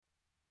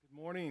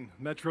Good morning,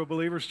 Metro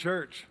Believers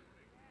Church.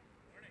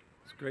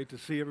 It's great to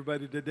see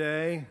everybody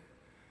today.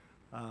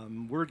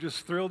 We're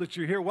just thrilled that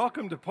you're here.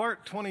 Welcome to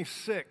part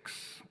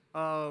 26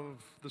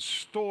 of the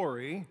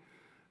story,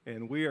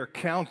 and we are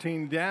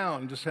counting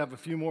down. Just have a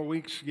few more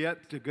weeks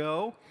yet to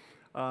go.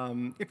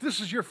 If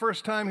this is your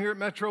first time here at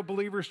Metro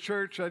Believers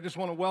Church, I just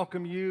want to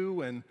welcome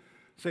you and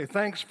say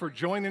thanks for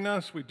joining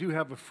us. We do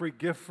have a free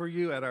gift for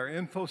you at our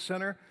info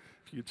center.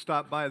 If you'd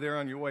stop by there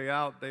on your way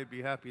out, they'd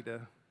be happy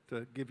to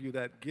give you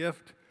that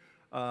gift.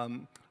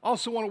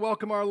 Also want to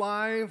welcome our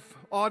live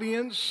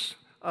audience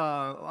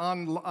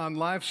on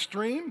live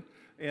stream,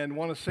 and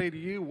want to say to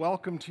you,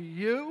 welcome to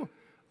you.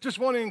 Just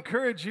want to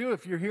encourage you,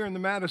 if you're here in the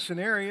Madison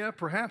area,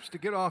 perhaps to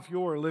get off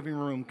your living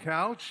room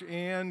couch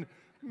and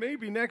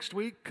maybe next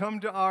week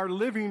come to our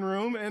living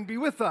room and be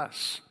with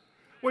us.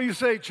 What do you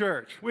say,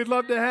 church? We'd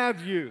love to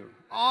have you.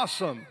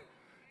 Awesome.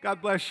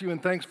 God bless you,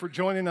 and thanks for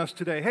joining us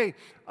today. Hey,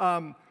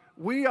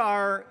 we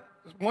are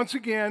once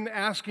again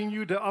asking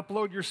you to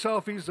upload your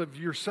selfies of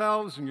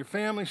yourselves and your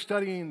family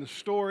studying the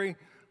story.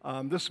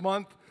 This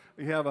month,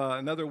 we have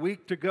another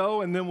week to go,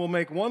 and then we'll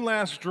make one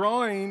last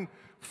drawing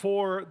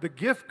for the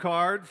gift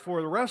card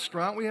for the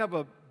restaurant. We have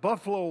a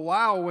Buffalo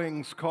Wild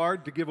Wings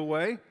card to give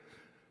away.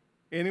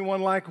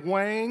 Anyone like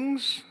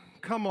wings?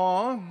 Come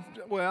on.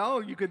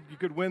 Well, you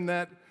could win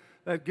that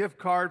gift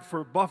card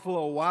for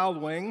Buffalo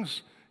Wild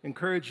Wings.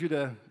 Encourage you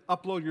to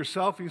upload your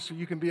selfies so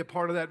you can be a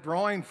part of that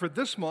drawing for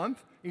this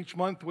month. Each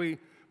month we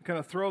kind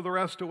of throw the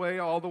rest away,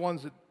 all the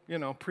ones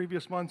that,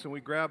 previous months, and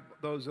we grab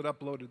those that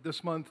uploaded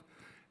this month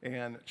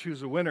and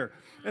choose a winner.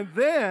 And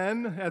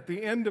then at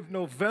the end of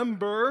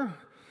November,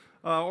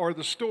 or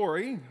the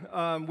story,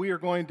 we are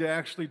going to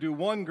actually do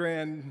one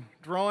grand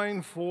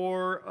drawing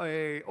for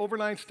a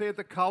overnight stay at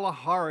the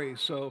Kalahari.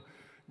 So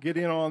get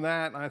in on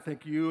that. I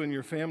think you and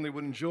your family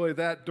would enjoy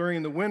that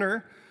during the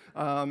winter.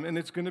 And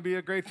it's going to be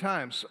a great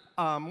time. So,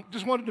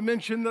 just wanted to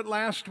mention that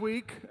last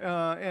week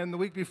and the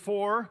week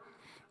before,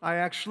 I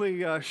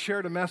actually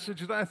shared a message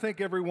that I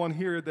think everyone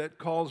here that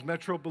calls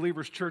Metro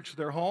Believers Church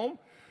their home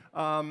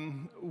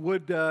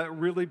would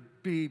really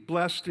be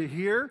blessed to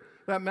hear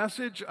that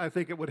message. I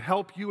think it would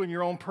help you in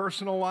your own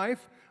personal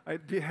life.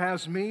 It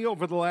has me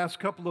over the last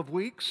couple of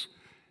weeks.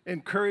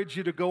 Encourage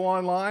you to go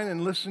online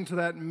and listen to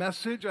that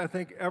message. I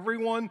think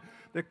everyone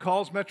that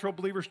calls Metro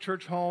Believers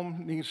Church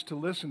home needs to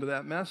listen to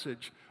that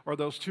message, or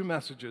those two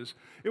messages.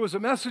 It was a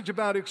message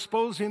about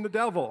exposing the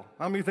devil.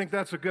 How many think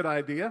that's a good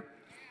idea?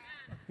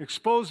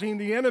 Exposing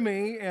the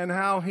enemy and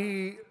how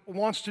he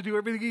wants to do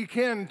everything he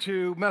can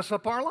to mess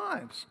up our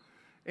lives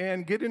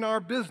and get in our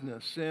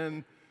business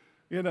and,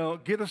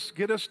 get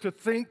us to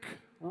think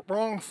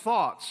wrong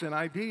thoughts and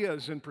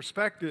ideas and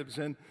perspectives.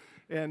 And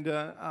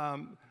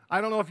I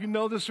don't know if you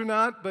know this or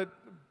not, but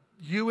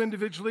you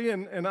individually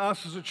and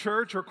us as a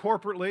church or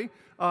corporately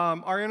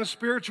are in a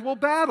spiritual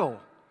battle.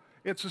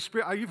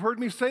 You've heard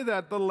me say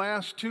that the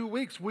last 2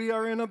 weeks. We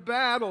are in a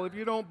battle. If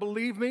you don't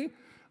believe me,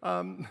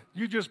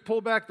 you just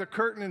pull back the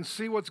curtain and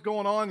see what's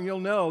going on, and you'll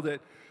know that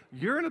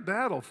you're in a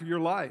battle for your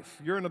life.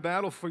 You're in a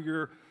battle for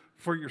your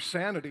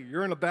sanity.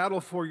 You're in a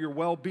battle for your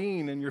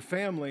well-being and your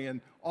family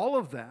and all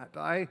of that.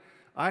 I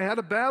had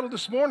a battle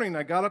this morning.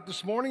 I got up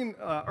this morning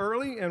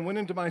early and went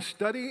into my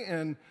study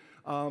and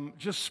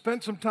just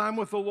spent some time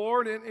with the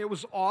Lord, and it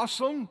was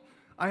awesome.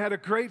 I had a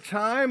great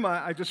time.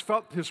 I just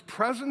felt His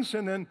presence,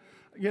 and then,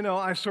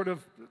 I sort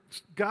of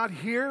got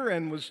here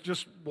and was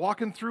just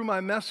walking through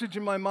my message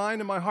in my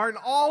mind and my heart,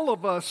 and all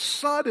of a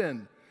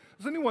sudden,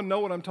 does anyone know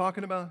what I'm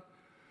talking about?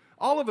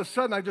 All of a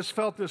sudden, I just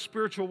felt this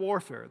spiritual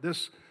warfare,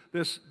 this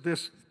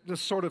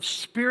sort of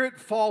spirit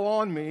fall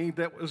on me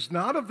that was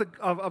not of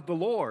the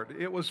Lord.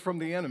 It was from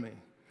the enemy.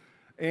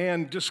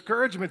 And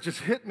discouragement just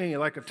hit me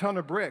like a ton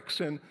of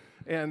bricks. And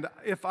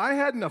if I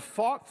hadn't have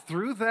fought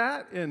through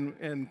that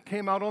and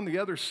came out on the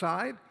other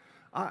side,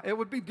 it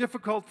would be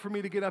difficult for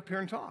me to get up here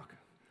and talk.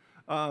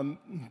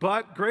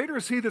 But greater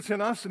is He that's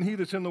in us than he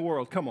that's in the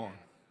world. Come on.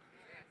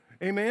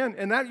 Amen.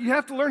 And that you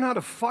have to learn how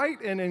to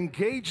fight and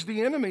engage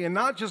the enemy and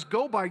not just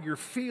go by your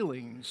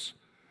feelings,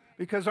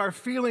 because our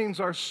feelings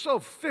are so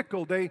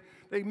fickle. They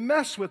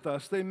mess with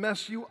us. They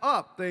mess you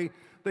up. They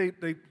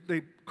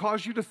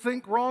cause you to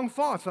think wrong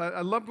thoughts.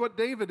 I loved what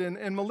David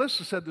and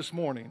Melissa said this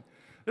morning.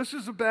 This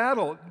is a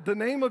battle. The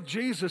name of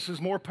Jesus is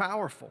more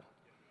powerful.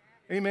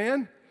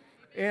 Amen?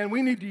 And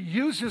we need to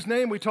use His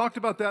name. We talked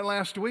about that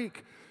last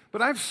week.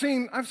 But I've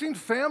seen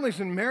families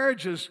and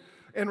marriages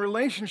and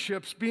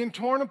relationships being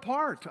torn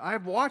apart.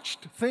 I've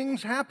watched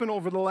things happen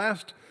over the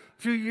last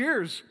few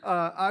years.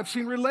 I've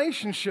seen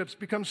relationships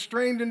become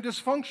strained and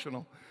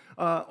dysfunctional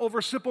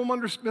over simple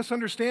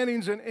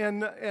misunderstandings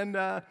and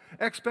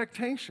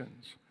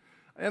expectations.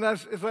 And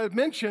as I've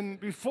mentioned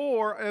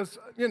before,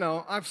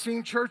 I've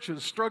seen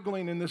churches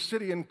struggling in this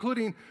city,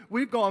 including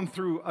we've gone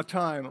through a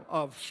time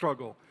of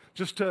struggle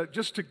just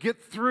to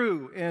get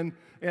through and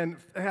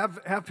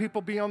have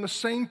people be on the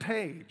same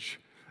page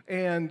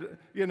and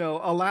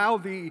allow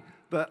the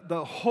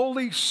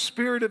Holy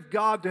Spirit of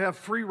God to have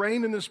free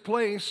reign in this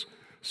place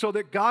so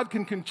that God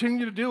can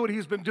continue to do what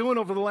He's been doing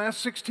over the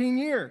last 16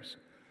 years.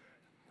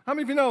 How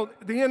many of you know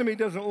the enemy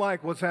doesn't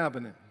like what's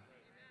happening?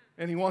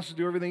 And he wants to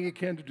do everything he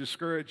can to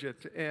discourage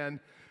it. And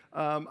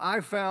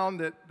I found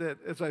that,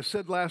 as I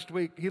said last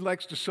week, he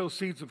likes to sow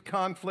seeds of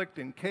conflict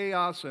and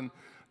chaos and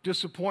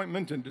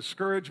disappointment and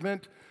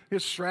discouragement.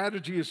 His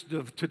strategy is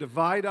to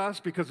divide us,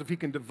 because if he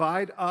can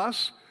divide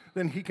us,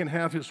 then he can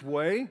have his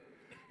way.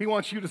 He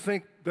wants you to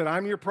think that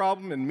I'm your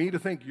problem and me to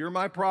think you're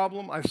my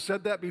problem. I've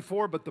said that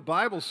before, but the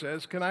Bible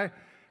says, can I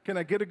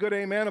get a good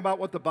amen about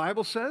what the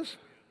Bible says?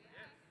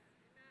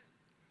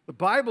 The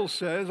Bible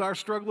says our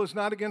struggle is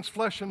not against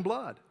flesh and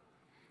blood,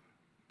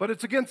 but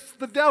it's against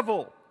the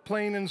devil,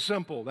 plain and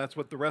simple. That's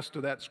what the rest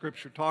of that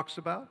scripture talks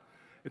about.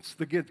 It's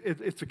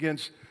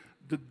against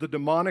the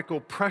demonic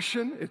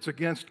oppression. It's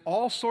against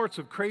all sorts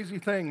of crazy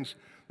things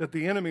that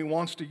the enemy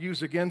wants to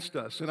use against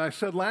us. And I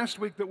said last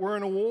week that we're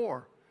in a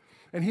war,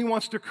 and he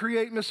wants to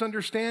create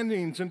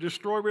misunderstandings and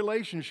destroy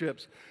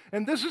relationships.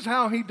 And this is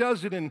how he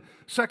does it in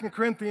 2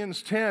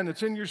 Corinthians 10.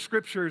 It's in your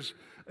scriptures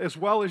as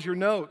well as your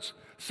notes.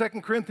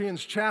 2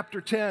 Corinthians chapter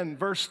 10,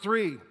 verse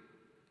 3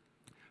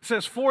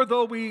 says, "For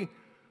though we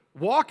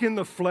walk in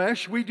the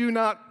flesh, we do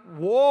not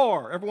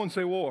war." Everyone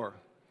say war.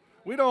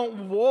 We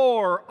don't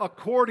war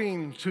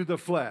according to the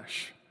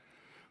flesh.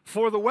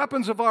 "For the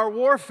weapons of our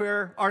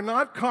warfare are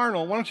not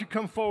carnal." Why don't you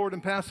come forward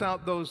and pass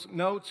out those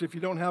notes? If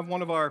you don't have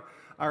one of our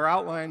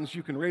outlines,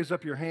 you can raise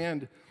up your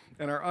hand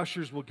and our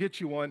ushers will get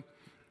you one.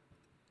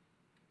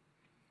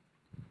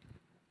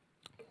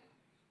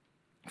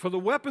 "For the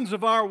weapons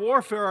of our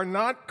warfare are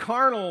not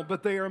carnal,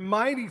 but they are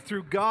mighty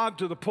through God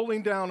to the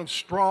pulling down of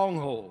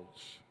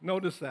strongholds."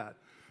 Notice that.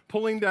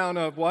 Pulling down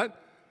of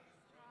what?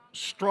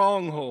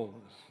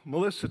 Strongholds.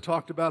 Melissa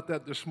talked about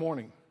that this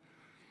morning.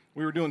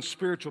 We were doing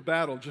spiritual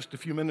battle just a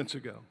few minutes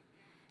ago.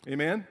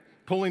 Amen?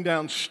 Pulling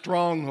down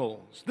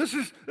strongholds. This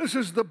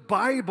is the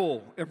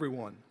Bible,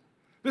 everyone.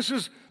 This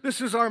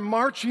is our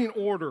marching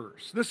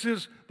orders. This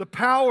is the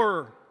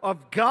power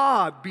of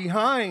God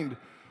behind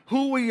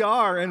who we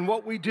are and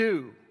what we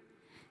do.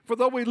 "For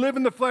though we live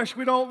in the flesh,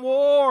 we don't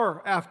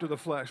war after the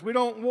flesh." We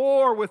don't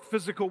war with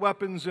physical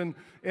weapons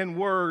and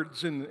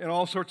words and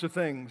all sorts of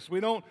things. We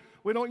don't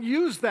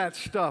use that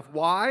stuff.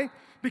 Why?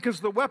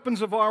 Because the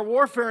weapons of our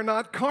warfare are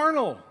not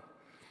carnal,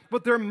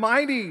 but they're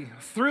mighty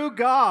through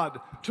God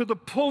to the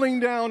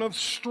pulling down of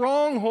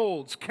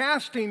strongholds,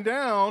 casting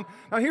down.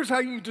 Now here's how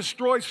you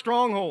destroy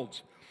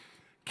strongholds.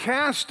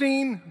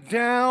 Casting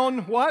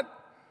down what?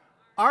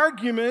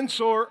 Arguments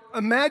or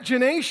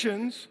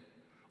imaginations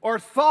or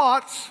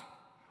thoughts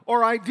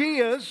or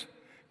ideas,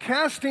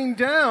 casting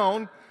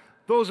down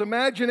those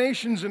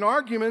imaginations and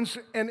arguments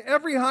and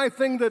every high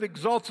thing that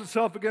exalts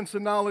itself against the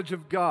knowledge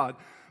of God.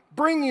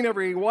 Bringing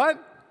every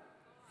what?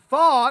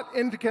 Thought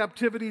into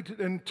captivity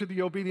and to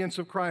the obedience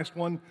of Christ.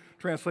 One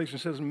translation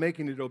says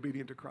making it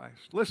obedient to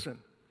Christ.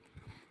 Listen,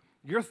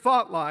 your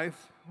thought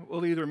life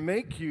will either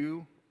make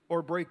you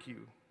or break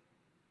you.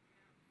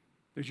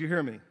 Did you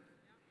hear me?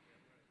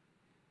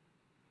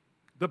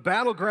 The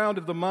battleground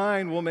of the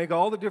mind will make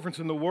all the difference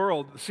in the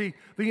world. See,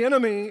 the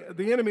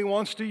enemy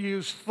wants to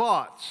use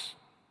thoughts,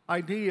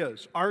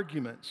 ideas,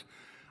 arguments.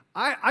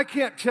 I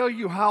can't tell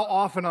you how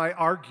often I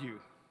argue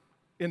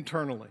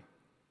internally.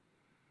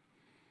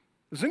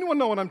 Does anyone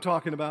know what I'm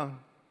talking about?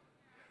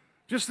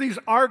 Just these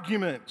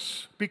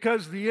arguments,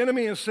 because the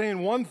enemy is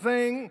saying one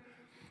thing,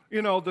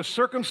 the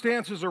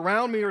circumstances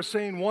around me are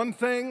saying one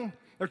thing.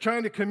 They're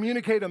trying to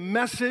communicate a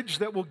message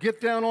that will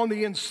get down on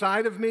the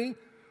inside of me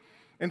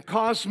and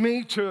cause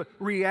me to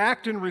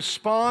react and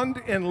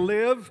respond and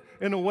live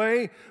in a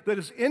way that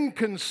is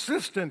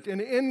inconsistent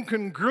and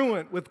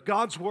incongruent with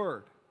God's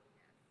Word.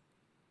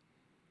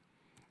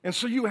 And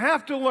so you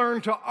have to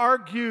learn to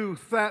argue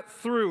that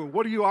through.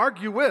 What do you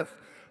argue with?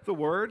 The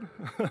Word.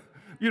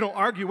 You don't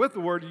argue with the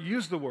Word, you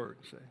use the Word.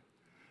 Say.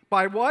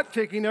 By what?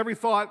 Taking every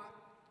thought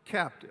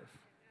captive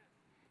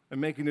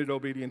and making it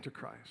obedient to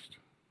Christ.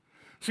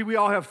 See, we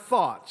all have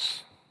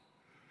thoughts,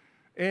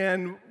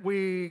 and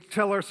we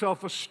tell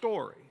ourselves a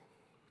story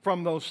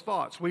from those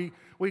thoughts. We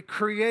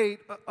create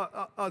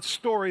a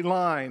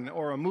storyline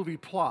or a movie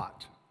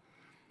plot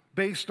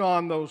based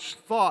on those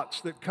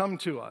thoughts that come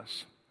to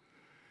us.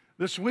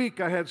 This week,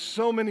 I had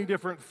so many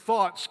different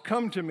thoughts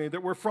come to me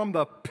that were from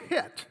the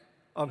pit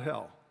of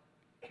hell.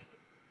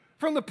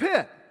 From the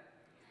pit.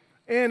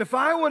 And if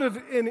I would have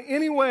in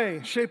any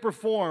way, shape, or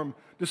form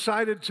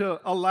decided to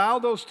allow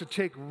those to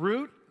take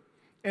root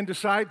and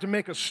decide to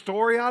make a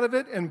story out of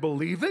it and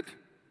believe it,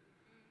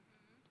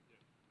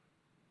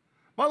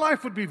 my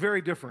life would be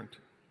very different.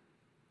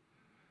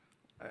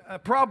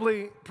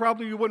 Probably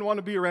you wouldn't want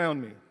to be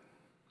around me.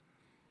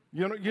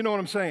 You know what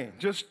I'm saying?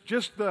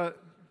 Just the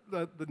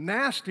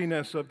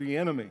nastiness of the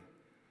enemy.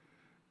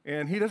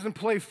 And he doesn't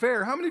play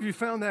fair. How many of you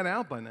found that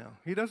out by now?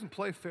 He doesn't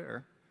play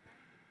fair.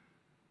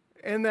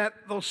 And that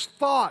those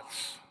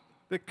thoughts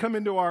that come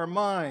into our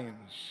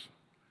minds,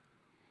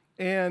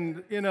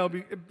 and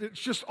it's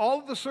just all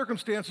of the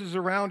circumstances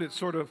around it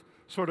sort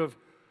of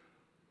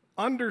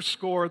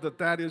underscore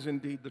that is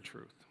indeed the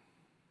truth.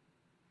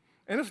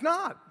 And it's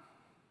not.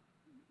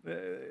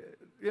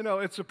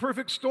 It's a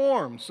perfect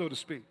storm, so to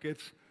speak.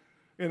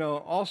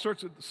 all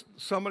sorts of,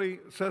 somebody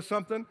says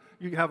something,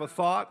 you have a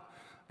thought,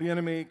 the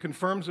enemy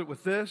confirms it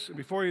with this, and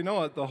before you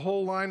know it, the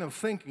whole line of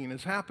thinking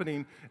is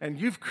happening, and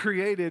you've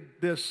created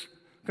this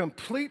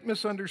complete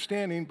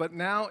misunderstanding, but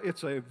now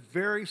it's a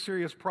very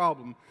serious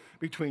problem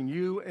between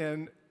you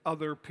and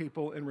other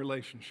people in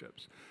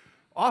relationships.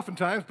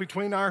 Oftentimes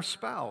between our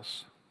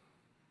spouse.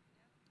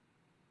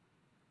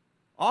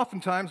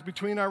 Oftentimes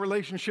between our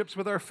relationships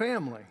with our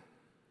family.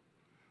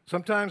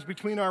 Sometimes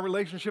between our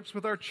relationships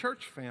with our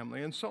church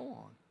family, and so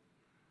on.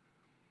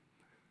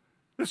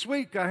 This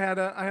week I had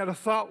a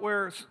thought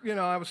where,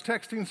 I was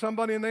texting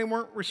somebody and they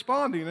weren't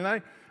responding, and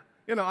I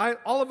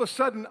all of a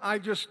sudden I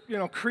just,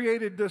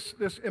 created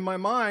this in my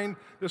mind,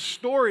 this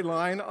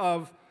storyline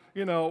of,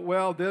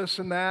 this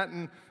and that,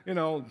 and,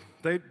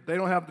 they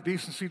don't have the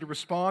decency to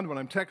respond when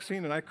I'm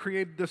texting, and I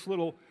created this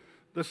little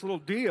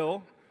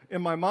deal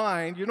in my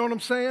mind. You know what I'm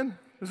saying?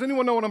 Does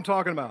anyone know what I'm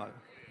talking about?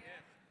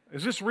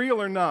 Is this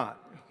real or not?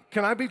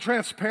 Can I be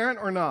transparent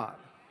or not?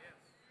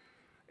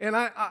 And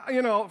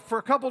I for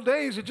a couple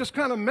days, it just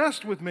kind of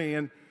messed with me,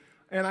 and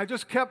I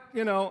just kept,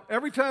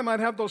 every time I'd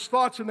have those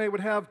thoughts, and they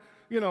would have,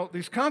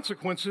 these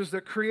consequences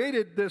that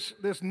created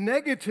this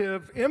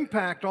negative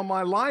impact on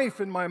my life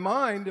and my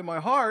mind and my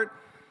heart.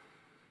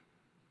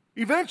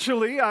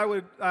 Eventually, I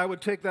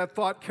would take that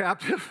thought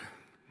captive,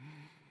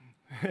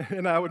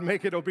 and I would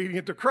make it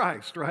obedient to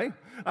Christ, right?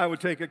 I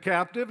would take it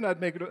captive, and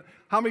I'd make it.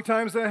 How many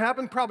times that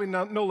happened? Probably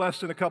no less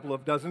than a couple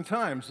of dozen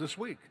times this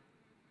week,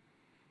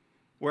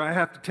 where I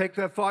have to take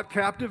that thought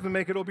captive and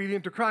make it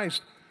obedient to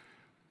Christ.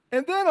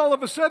 And then all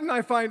of a sudden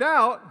I find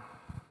out,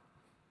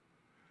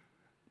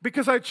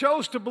 because I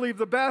chose to believe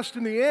the best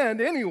in the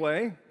end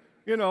anyway,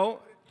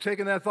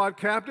 taking that thought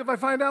captive, I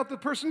find out the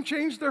person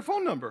changed their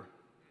phone number.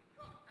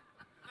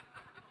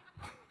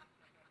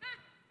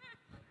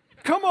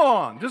 Come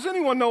on, does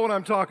anyone know what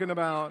I'm talking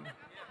about?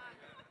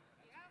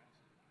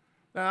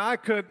 Now,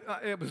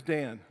 it was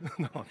Dan.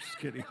 No, I'm just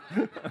kidding.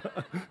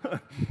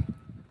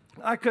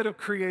 I could have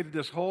created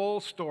this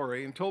whole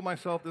story and told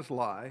myself this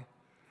lie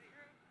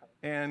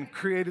and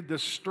created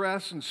this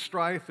stress and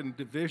strife and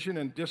division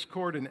and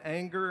discord and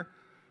anger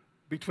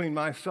between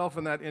myself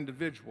and that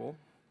individual.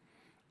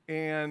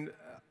 And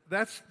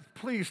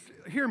please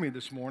hear me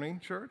this morning,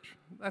 church.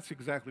 That's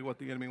exactly what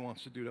the enemy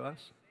wants to do to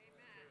us.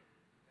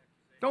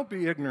 Don't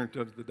be ignorant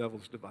of the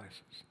devil's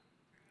devices.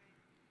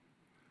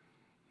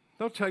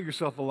 Don't tell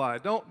yourself a lie.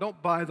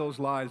 Don't buy those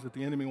lies that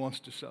the enemy wants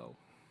to sow.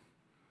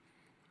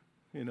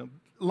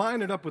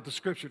 Line it up with the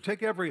Scripture.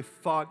 Take every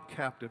thought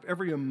captive,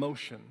 every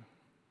emotion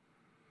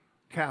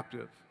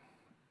captive,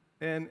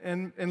 and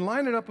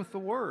line it up with the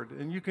Word.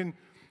 And you can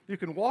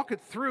walk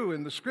it through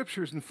in the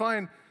Scriptures and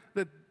find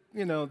that,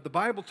 the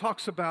Bible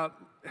talks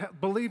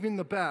about believing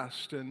the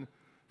best and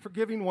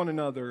forgiving one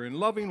another and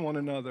loving one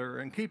another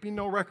and keeping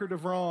no record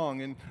of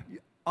wrong, and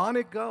on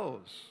it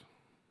goes.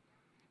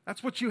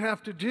 That's what you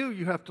have to do.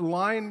 You have to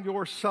line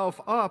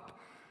yourself up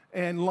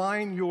and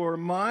line your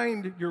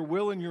mind, your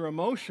will, and your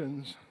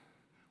emotions,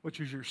 which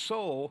is your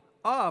soul,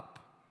 up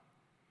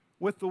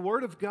with the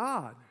Word of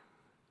God.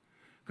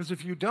 Because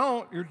if you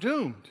don't, you're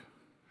doomed.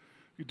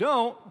 If you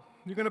don't,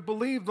 you're going to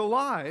believe the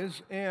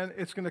lies, and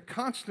it's going to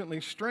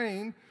constantly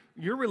strain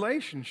your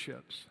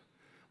relationships.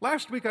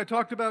 Last week, I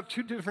talked about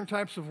two different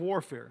types of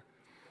warfare.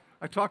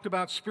 I talked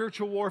about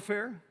spiritual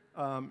warfare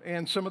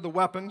and some of the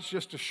weapons,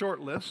 just a short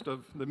list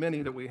of the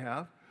many that we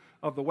have,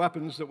 of the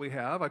weapons that we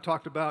have. I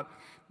talked about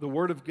the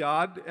Word of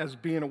God as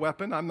being a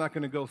weapon. I'm not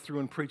going to go through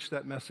and preach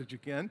that message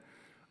again.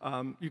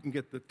 You can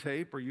get the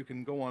tape, or you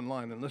can go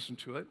online and listen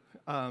to it.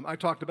 I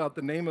talked about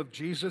the name of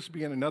Jesus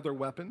being another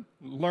weapon.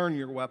 Learn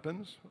your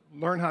weapons.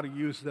 Learn how to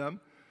use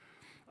them.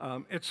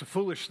 It's a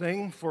foolish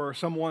thing for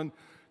someone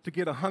to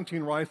get a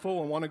hunting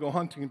rifle and want to go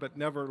hunting but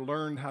never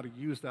learn how to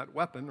use that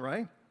weapon,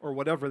 right? Or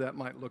whatever that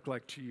might look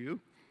like to you.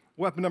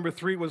 Weapon number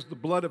 3 was the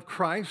blood of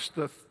Christ.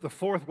 The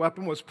fourth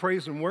weapon was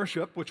praise and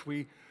worship, which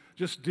we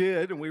just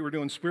did, and we were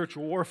doing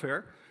spiritual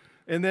warfare.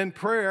 And then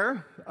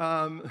prayer,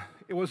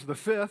 it was the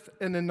 5th,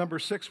 and then number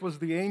 6 was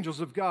the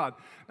angels of God.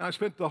 Now, I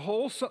spent the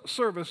whole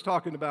service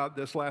talking about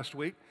this last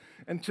week,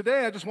 and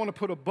today I just want to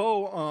put a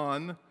bow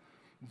on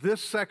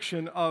this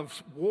section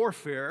of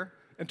warfare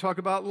and talk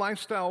about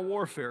lifestyle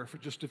warfare for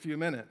just a few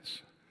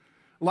minutes.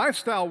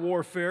 Lifestyle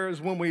warfare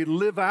is when we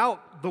live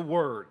out the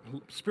Word.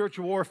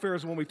 Spiritual warfare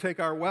is when we take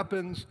our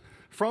weapons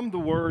from the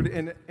Word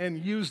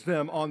and use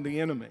them on the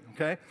enemy,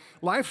 okay?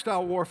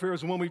 Lifestyle warfare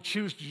is when we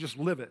choose to just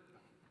live it.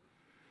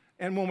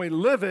 And when we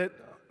live it,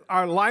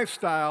 our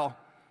lifestyle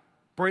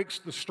breaks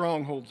the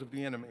strongholds of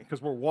the enemy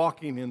because we're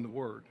walking in the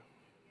Word.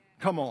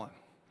 Come on.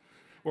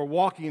 We're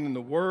walking in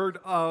the Word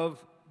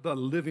of the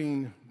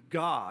living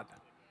God.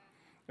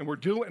 And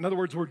in other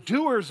words, we're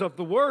doers of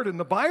the Word. And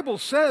the Bible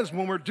says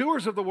when we're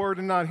doers of the Word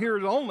and not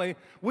hearers only,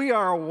 we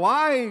are a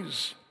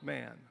wise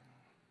man,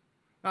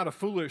 not a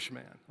foolish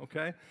man,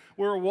 okay?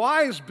 We're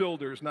wise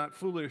builders, not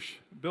foolish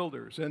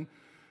builders. And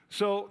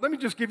so let me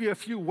just give you a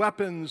few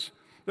weapons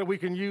that we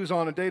can use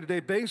on a day-to-day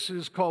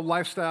basis called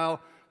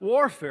lifestyle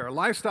warfare.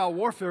 Lifestyle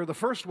warfare, the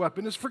first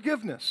weapon is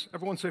forgiveness.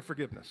 Everyone say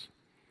forgiveness.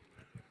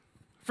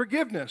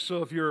 Forgiveness.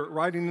 So if you're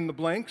writing in the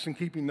blanks and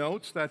keeping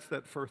notes, that's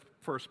that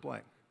first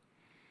blank.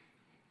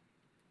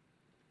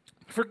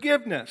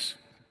 Forgiveness.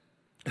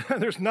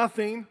 There's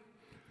nothing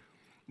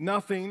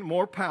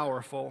more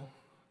powerful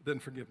than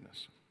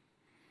forgiveness.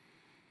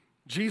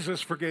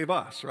 Jesus forgave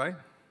us, right?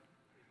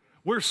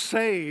 We're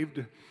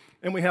saved,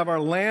 and we have our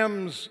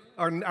names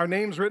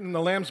written in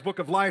the Lamb's Book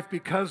of Life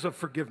because of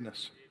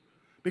forgiveness,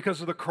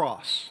 because of the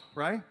cross,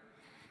 right?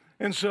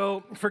 And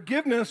so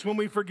forgiveness, when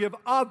we forgive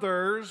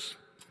others,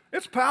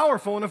 it's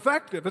powerful and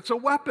effective. It's a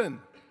weapon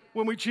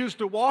when we choose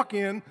to walk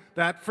in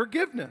that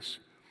forgiveness.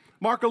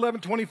 Mark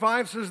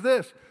 11:25 says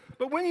this,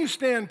 but when you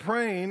stand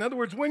praying, in other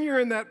words, when you're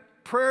in that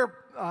prayer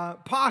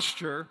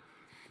posture,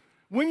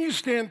 when you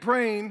stand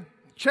praying,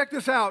 check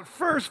this out.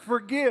 First,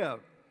 forgive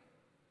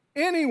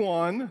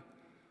anyone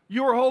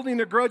you are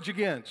holding a grudge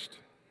against.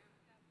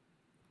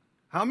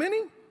 How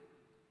many?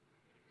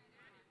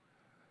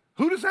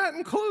 Who does that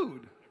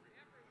include?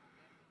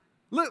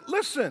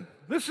 Listen,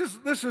 this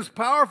is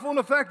powerful and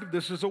effective.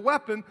 This is a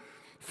weapon.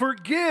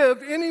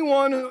 Forgive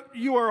anyone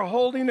you are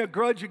holding a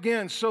grudge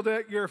against so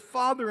that your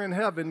Father in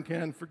heaven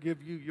can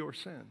forgive you your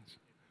sins.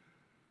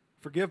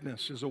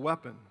 Forgiveness is a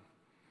weapon.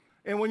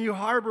 And when you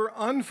harbor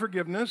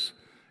unforgiveness,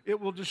 it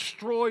will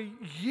destroy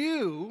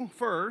you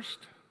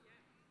first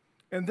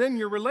and then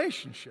your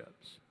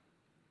relationships.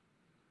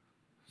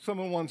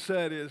 Someone once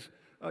said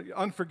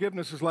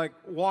unforgiveness is like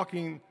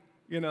walking,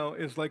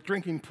 is like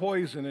drinking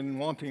poison and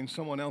wanting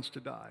someone else to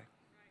die.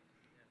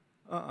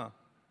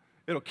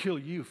 It'll kill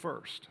you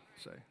first,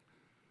 say.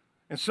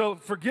 And so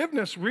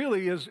forgiveness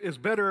really is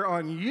better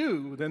on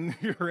you than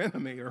your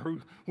enemy or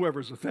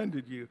whoever's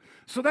offended you.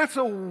 So that's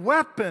a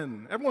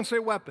weapon. Everyone say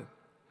weapon.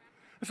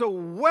 It's a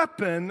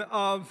weapon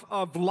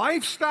of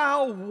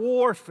lifestyle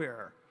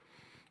warfare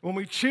when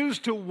we choose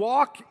to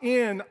walk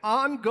in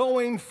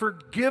ongoing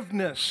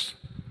forgiveness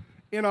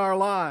in our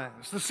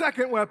lives. The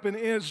second weapon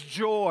is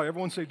joy.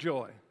 Everyone say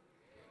joy.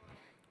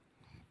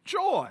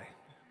 Joy.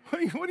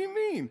 What do you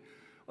mean?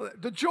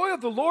 The joy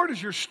of the Lord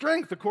is your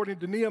strength, according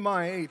to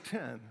Nehemiah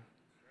 8:10.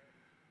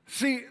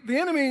 See, the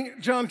enemy,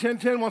 John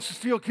 10:10, wants to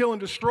steal, kill, and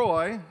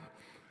destroy.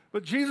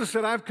 But Jesus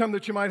said, I've come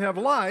that you might have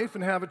life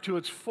and have it to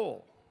its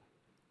full.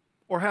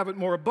 Or have it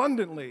more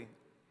abundantly,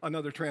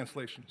 another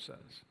translation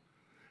says.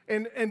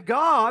 And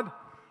God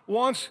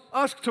wants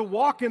us to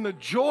walk in the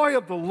joy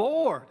of the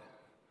Lord.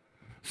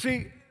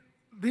 See,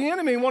 the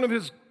enemy, one of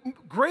his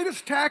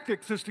greatest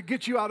tactics is to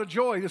get you out of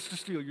joy, is to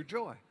steal your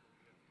joy.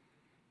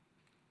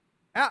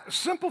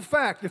 Simple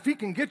fact, if he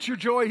can get your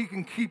joy, he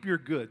can keep your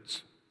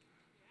goods.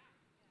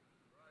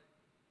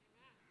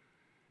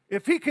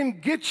 If he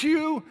can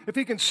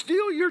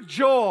steal your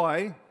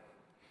joy,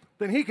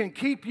 then he can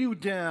keep you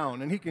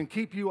down and he can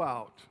keep you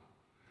out.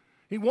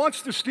 He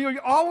wants to steal you.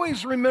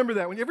 Always remember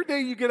that. Every day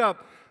you get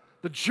up,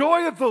 the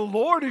joy of the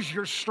Lord is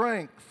your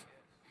strength.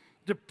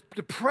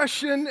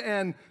 Depression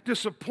and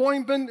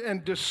disappointment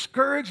and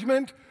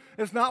discouragement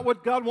is not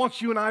what God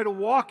wants you and I to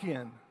walk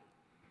in.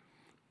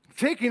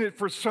 Taking it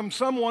from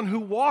someone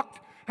who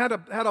had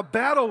a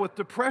battle with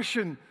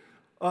depression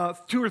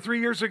 2 or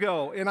 3 years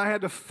ago, and I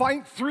had to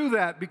fight through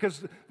that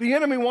because the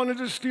enemy wanted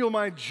to steal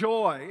my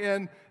joy,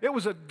 and it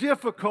was a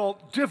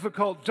difficult,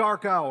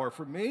 dark hour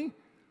for me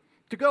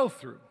to go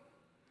through.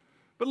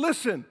 But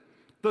listen,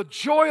 the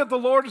joy of the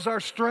Lord is our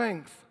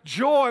strength.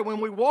 Joy, when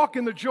we walk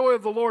in the joy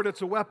of the Lord,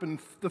 it's a weapon.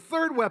 The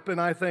third weapon,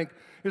 I think,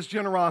 is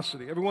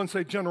generosity. Everyone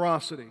say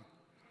generosity.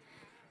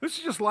 This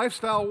is just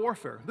lifestyle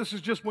warfare. This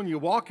is just when you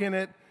walk in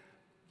it,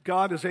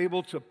 God is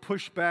able to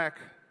push back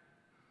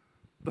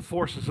the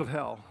forces of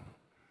hell.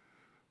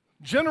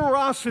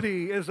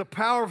 Generosity is a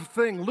powerful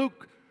thing.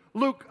 Luke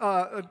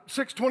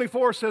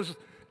 6:24 says,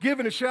 "Give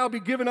and it shall be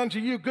given unto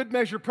you, good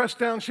measure, pressed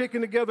down,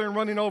 shaken together, and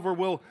running over,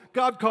 will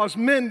God cause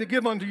men to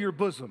give unto your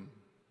bosom,"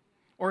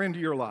 or into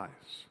your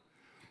lives.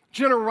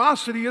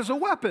 Generosity is a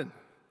weapon.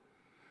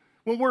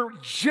 When we're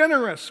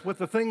generous with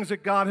the things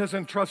that God has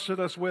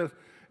entrusted us with,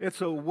 it's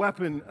a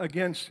weapon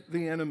against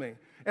the enemy.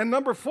 And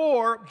number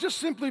 4, just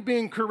simply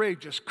being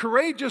courageous.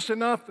 Courageous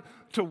enough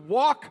to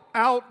walk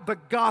out the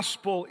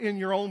gospel in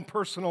your own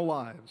personal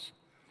lives.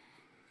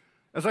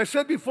 As I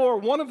said before,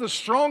 one of the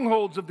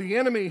strongholds of the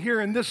enemy here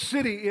in this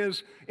city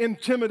is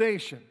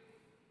intimidation.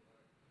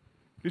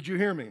 Did you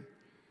hear me?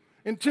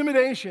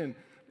 Intimidation.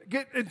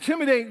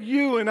 Intimidate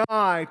you and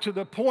I to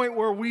the point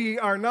where we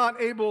are not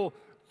able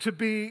to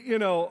be,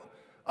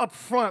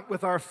 upfront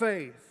with our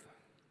faith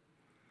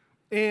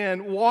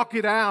and walk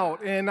it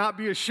out and not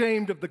be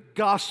ashamed of the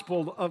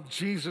gospel of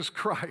Jesus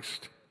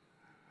Christ.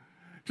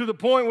 To the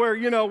point where,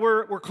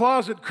 we're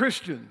closet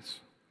Christians.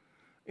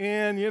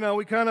 And,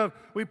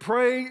 we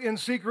pray in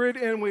secret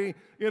and we,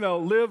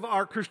 live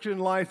our Christian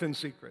life in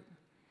secret.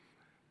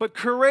 But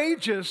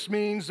courageous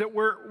means that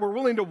we're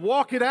willing to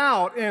walk it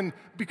out and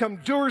become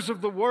doers of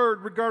the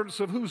word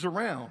regardless of who's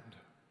around,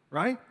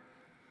 right?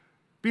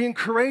 Being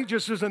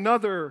courageous is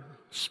another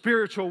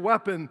spiritual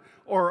weapon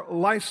or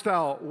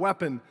lifestyle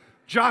weapon.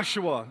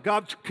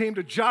 God came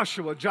to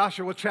Joshua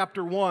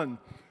chapter 1,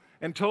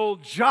 and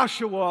told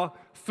Joshua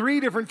 3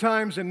 different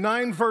times in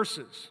 9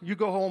 verses. You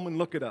go home and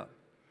look it up.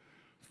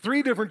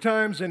 3 different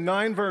times in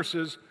 9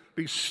 verses,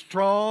 be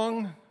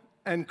strong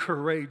and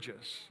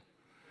courageous.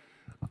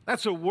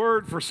 That's a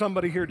word for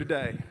somebody here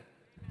today.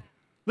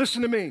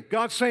 Listen to me.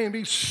 God's saying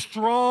be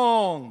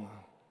strong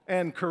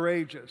and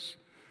courageous.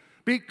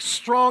 Be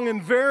strong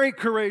and very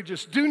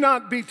courageous. Do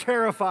not be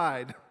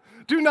terrified.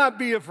 Do not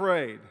be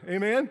afraid.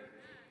 Amen?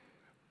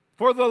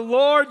 For the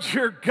Lord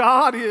your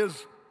God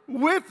is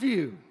with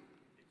you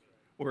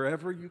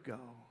wherever you go.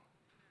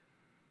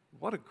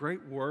 What a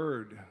great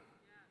word.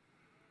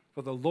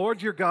 For the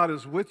Lord your God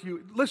is with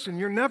you. Listen,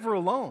 you're never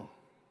alone.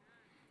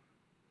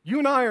 You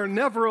and I are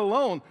never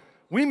alone.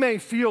 We may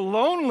feel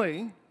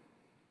lonely,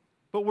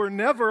 but we're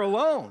never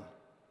alone.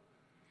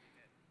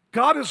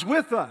 God is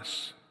with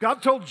us.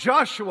 God told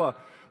Joshua,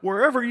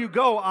 wherever you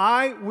go,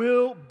 I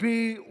will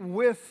be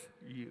with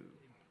you.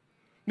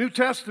 New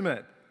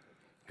Testament,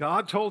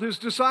 God told his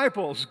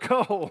disciples,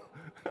 go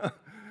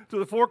to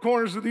the 4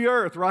 corners of the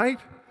earth, right?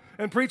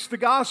 And preach the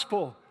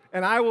gospel,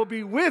 and I will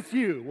be with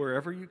you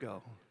wherever you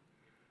go.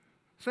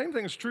 Same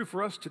thing is true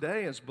for us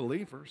today as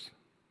believers.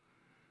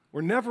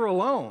 We're never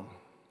alone.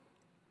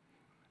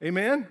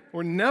 Amen?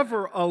 We're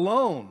never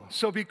alone.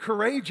 So be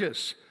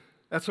courageous.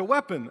 That's a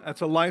weapon.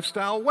 That's a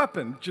lifestyle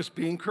weapon, just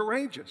being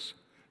courageous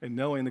and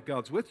knowing that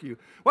God's with you.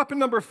 Weapon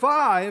number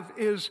 5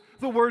 is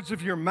the words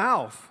of your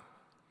mouth.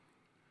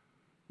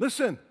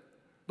 Listen,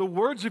 the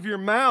words of your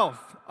mouth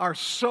are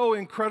so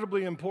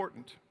incredibly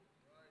important.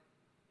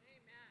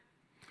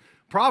 Amen.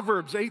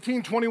 Proverbs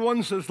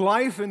 18:21 says,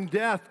 life and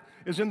death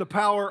is in the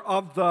power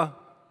of the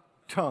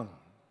tongue.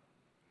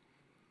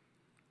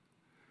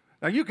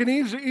 Now, you can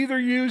either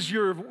use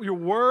your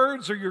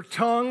words or your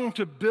tongue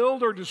to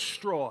build or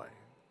destroy.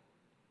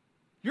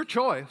 Your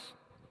choice.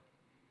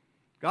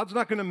 God's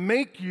not going to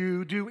make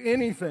you do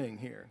anything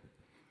here.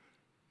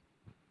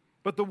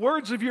 But the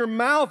words of your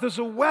mouth is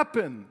a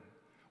weapon.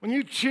 When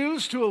you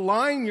choose to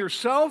align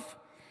yourself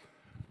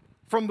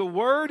from the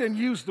Word and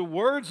use the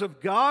words of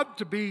God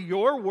to be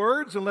your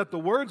words and let the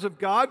words of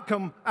God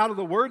come out of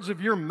the words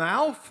of your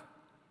mouth,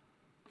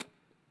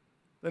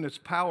 then it's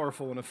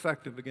powerful and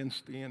effective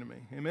against the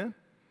enemy. Amen?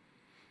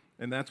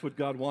 And that's what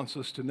God wants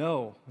us to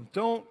know.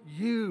 Don't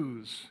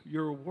use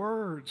your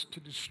words to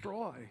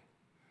destroy.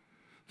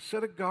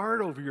 Set a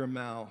guard over your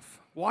mouth.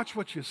 Watch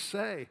what you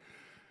say.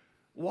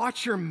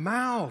 Watch your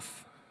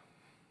mouth.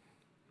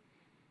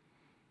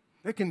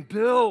 They can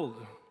build.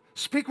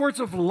 Speak words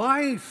of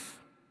life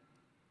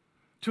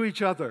to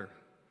each other.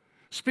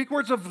 Speak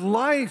words of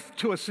life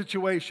to a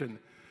situation.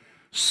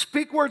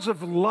 Speak words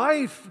of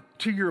life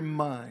to your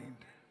mind.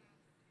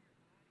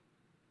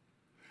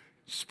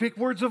 Speak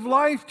words of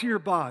life to your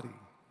body,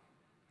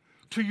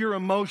 to your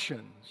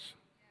emotions.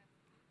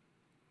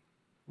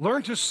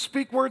 Learn to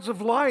speak words of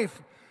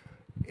life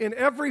in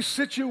every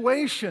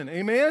situation.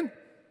 Amen?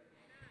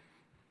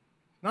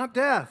 Not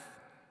death.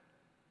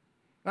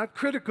 Not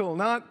critical,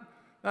 not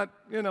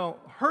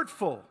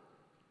hurtful.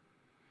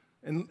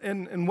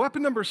 And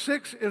weapon number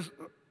 6 is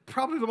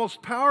probably the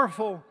most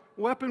powerful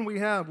weapon we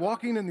have,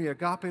 walking in the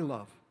agape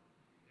love.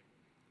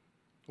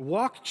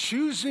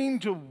 Choosing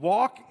to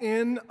walk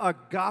in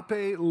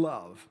agape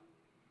love.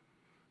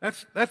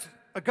 That's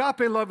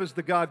agape love is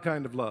the God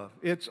kind of love.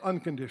 It's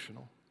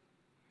unconditional.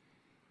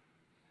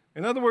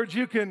 In other words,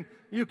 you can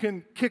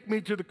kick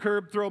me to the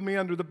curb, throw me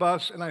under the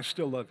bus, and I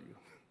still love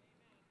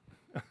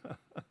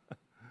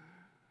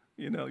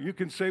you. You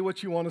can say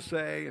what you want to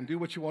say and do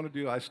what you want to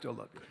do, I still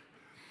love you.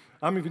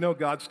 How many of you know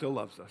God still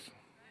loves us?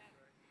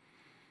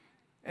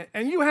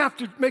 And you have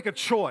to make a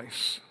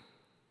choice.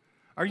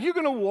 Are you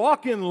going to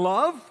walk in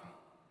love?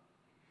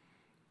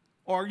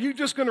 Or are you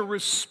just going to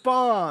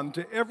respond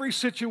to every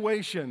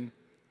situation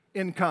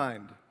in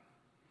kind?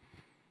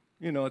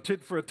 A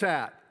tit for a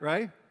tat,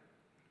 right?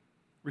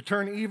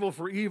 Return evil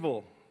for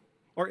evil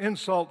or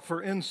insult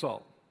for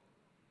insult.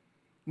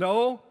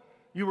 No,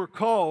 you were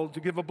called to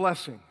give a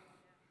blessing.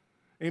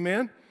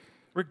 Amen?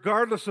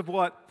 Regardless of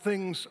what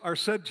things are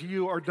said to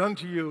you or done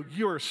to you,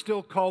 you are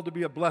still called to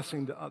be a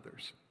blessing to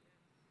others.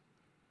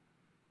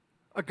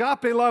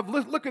 Agape love,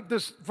 look at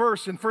this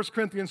verse in 1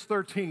 Corinthians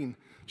 13,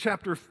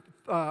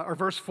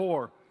 verse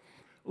 4.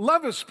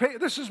 Love is,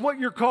 this is what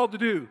you're called to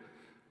do.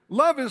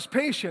 Love is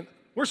patient.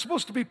 We're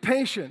supposed to be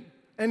patient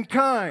and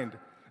kind.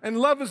 And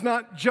love is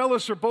not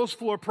jealous or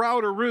boastful or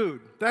proud or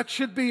rude. That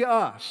should be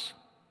us.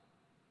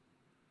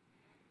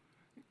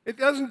 It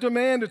doesn't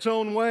demand its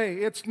own way.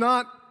 It's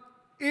not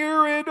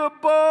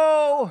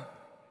irritable.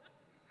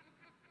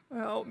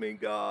 Help me,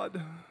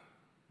 God.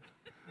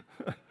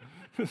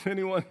 Does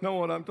anyone know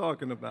what I'm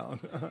talking about?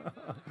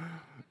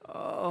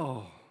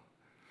 Oh,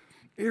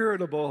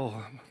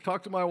 irritable.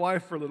 Talk to my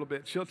wife for a little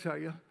bit. She'll tell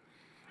you.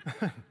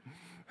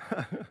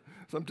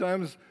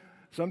 Sometimes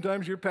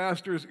your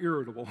pastor is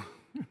irritable.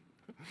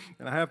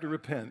 And I have to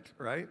repent,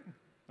 right?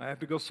 I have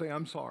to go say,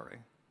 I'm sorry.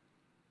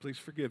 Please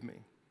forgive me.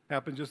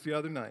 Happened just the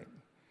other night.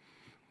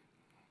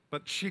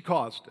 But she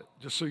caused it,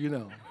 just so you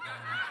know.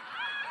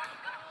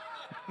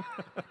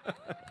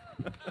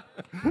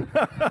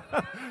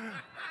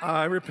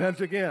 I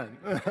repent again.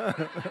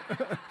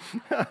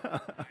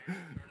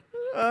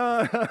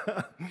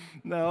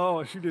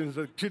 No, she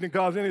didn't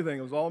cause anything.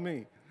 It was all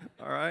me.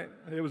 All right?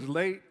 It was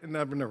late, and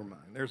never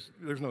mind.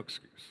 There's no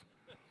excuse.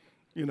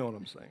 You know what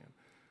I'm saying.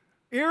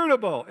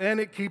 Irritable, and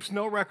it keeps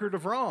no record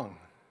of wrong.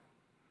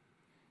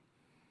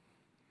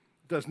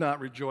 Does not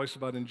rejoice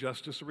about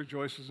injustice,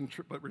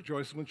 but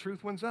rejoices when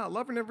truth wins out.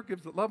 Love never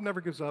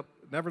gives up,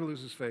 never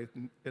loses faith.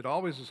 It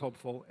always is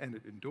hopeful, and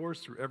it endures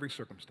through every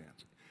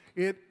circumstance.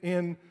 It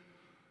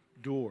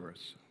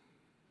endures.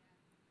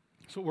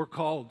 That's what we're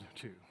called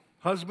to.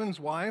 Husbands,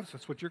 wives,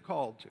 that's what you're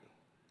called to.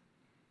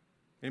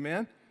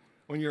 Amen?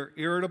 When you're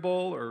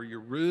irritable or you're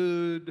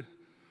rude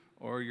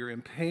or you're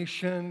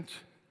impatient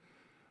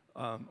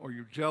or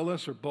you're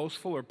jealous or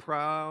boastful or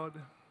proud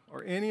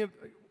or any of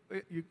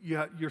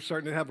you're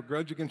starting to have a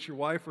grudge against your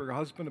wife or your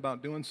husband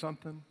about doing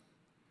something. I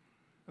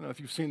don't know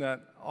if you've seen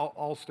that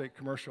Allstate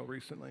commercial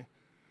recently,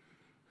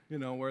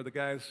 where the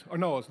guy's, or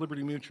no, it's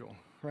Liberty Mutual,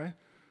 right? Yeah.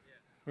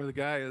 Where the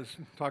guy is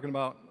talking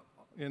about,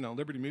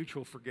 Liberty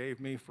Mutual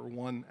forgave me for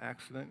one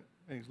accident.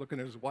 And he's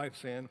looking at his wife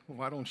saying, well,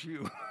 why don't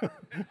you?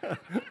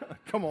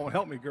 Come on,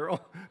 help me,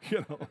 girl.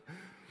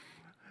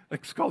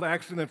 It's called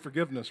accident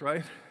forgiveness,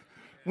 right?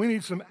 We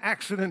need some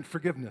accident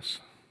forgiveness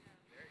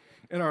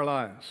in our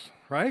lives,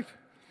 right?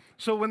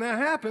 So when that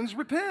happens,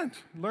 repent.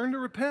 Learn to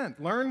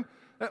repent. Learn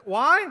that.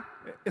 Why?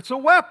 It's a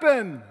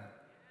weapon.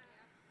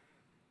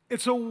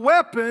 It's a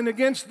weapon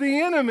against the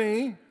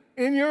enemy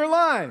in your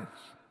lives,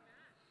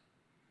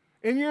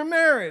 in your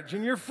marriage,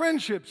 in your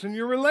friendships, in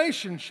your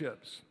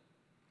relationships.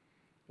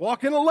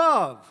 Walk in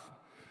love.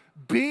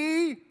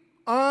 Be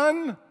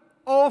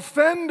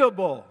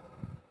unoffendable.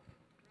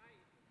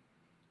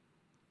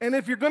 And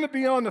if you're going to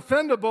be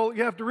unoffendable,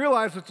 you have to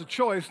realize it's a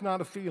choice,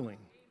 not a feeling.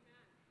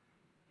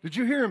 Did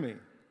you hear me?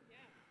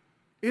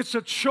 It's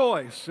a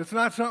choice. It's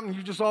not something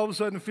you just all of a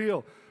sudden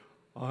feel,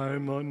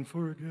 I'm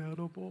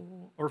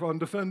unforgettable or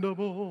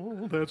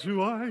undefendable. That's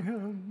who I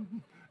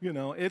am.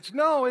 It's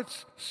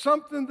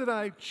something that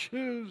I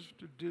choose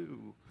to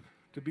do,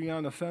 to be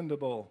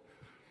unoffendable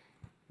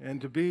and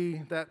to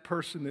be that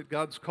person that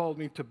God's called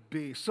me to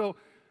be. So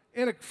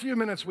in a few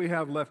minutes we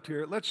have left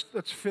here, let's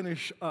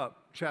finish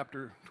up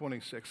chapter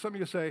 26. Some of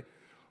you say,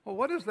 well,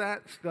 what does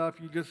that stuff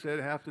you just said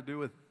have to do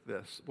with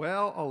this?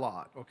 Well, a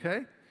lot,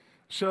 okay?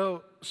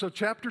 So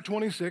chapter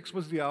 26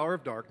 was the hour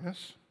of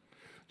darkness.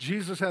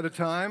 Jesus had a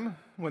time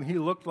when he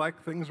looked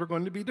like things were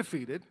going to be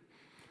defeated.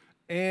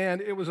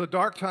 And it was a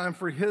dark time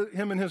for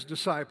him and his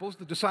disciples.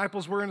 The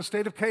disciples were in a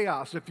state of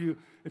chaos. If you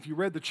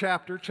read the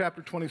chapter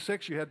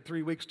 26, you had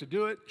 3 weeks to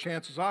do it.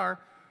 Chances are,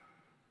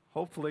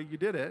 hopefully you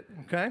did it,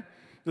 okay?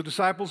 The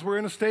disciples were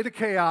in a state of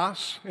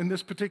chaos in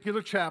this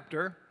particular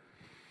chapter.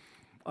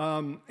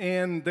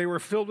 And they were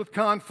filled with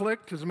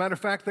conflict. As a matter of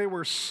fact, they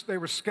were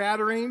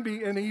scattering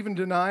and even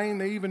denying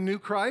they even knew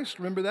Christ.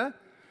 Remember that?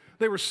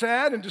 They were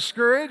sad and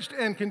discouraged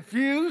and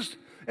confused,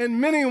 and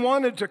many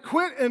wanted to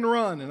quit and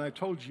run. And I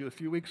told you a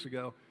few weeks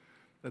ago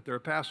that there are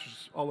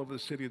pastors all over the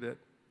city that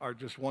are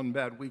just one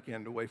bad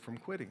weekend away from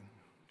quitting.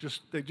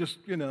 They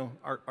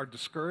are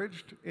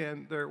discouraged,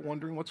 and they're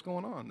wondering what's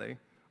going on. They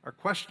are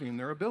questioning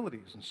their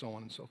abilities and so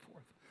on and so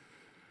forth.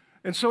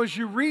 And so as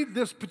you read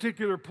this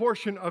particular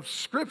portion of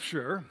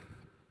Scripture,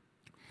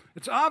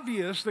 it's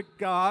obvious that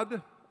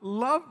God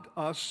loved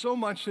us so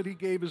much that he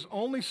gave his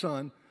only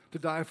Son to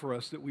die for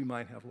us that we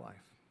might have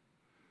life.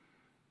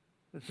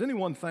 Is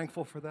anyone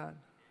thankful for that?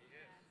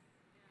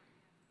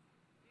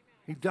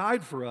 He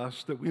died for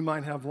us that we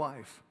might have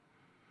life.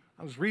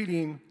 I was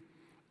reading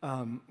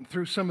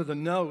through some of the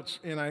notes,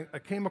 and I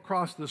came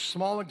across this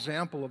small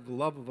example of the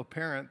love of a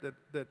parent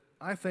that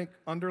I think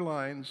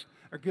underlines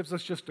or gives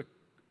us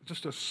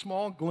just a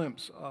small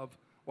glimpse of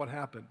what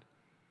happened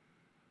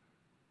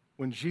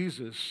when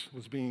Jesus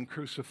was being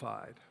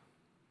crucified.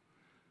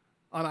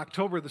 On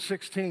October the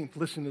 16th,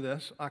 listen to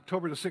this,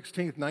 October the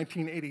 16th,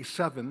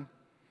 1987,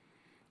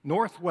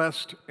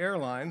 Northwest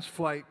Airlines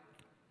Flight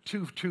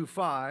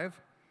 225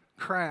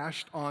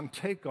 crashed on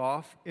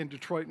takeoff in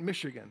Detroit,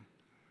 Michigan,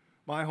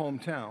 my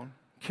hometown,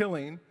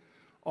 killing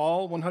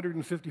all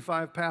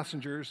 155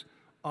 passengers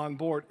on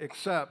board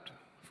except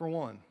for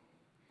one.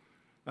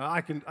 Now,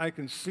 I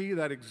can see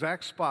that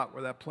exact spot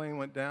where that plane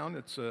went down.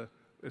 It's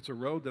a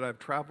road that I've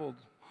traveled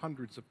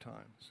hundreds of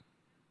times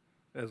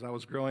as I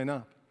was growing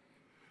up.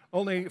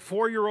 Only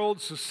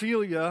 4-year-old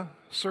Cecilia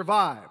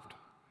survived.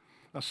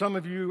 Now, some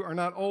of you are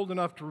not old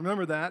enough to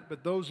remember that,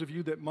 but those of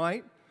you that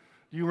might,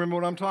 do you remember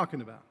what I'm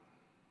talking about?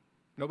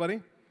 Nobody?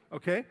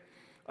 Okay.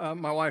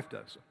 My wife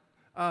does.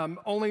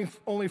 Only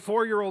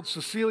 4-year-old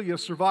Cecilia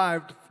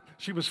survived.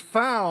 She was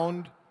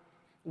found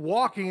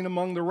walking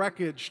among the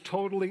wreckage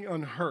totally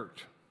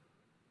unhurt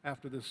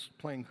after this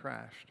plane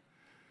crashed.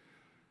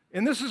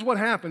 And this is what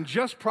happened.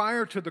 Just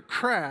prior to the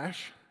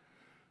crash,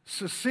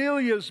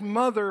 Cecilia's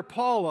mother,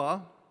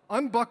 Paula,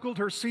 unbuckled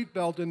her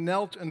seatbelt and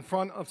knelt in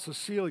front of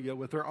Cecilia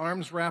with her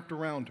arms wrapped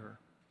around her.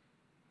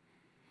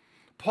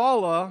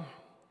 Paula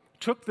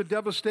took the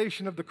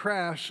devastation of the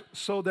crash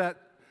so that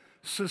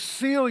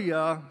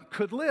Cecilia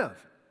could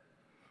live.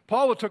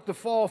 Paula took the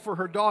fall for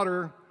her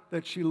daughter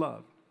that she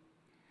loved.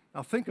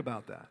 Now think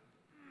about that.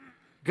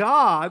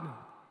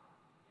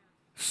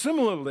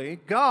 Similarly,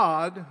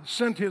 God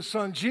sent his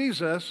son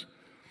Jesus,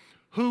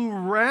 who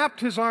wrapped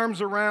his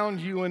arms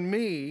around you and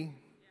me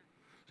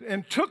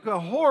and took a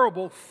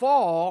horrible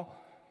fall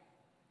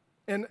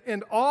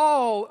and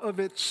all of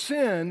its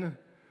sin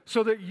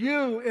so that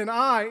you and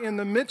I, in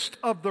the midst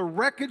of the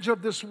wreckage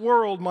of this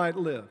world, might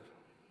live.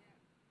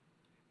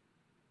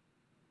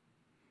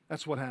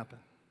 That's what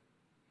happened.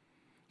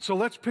 So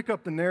let's pick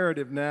up the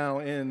narrative now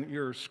in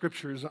your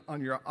scriptures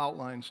on your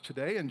outlines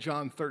today in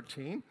John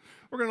 13.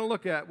 We're going to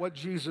look at what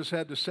Jesus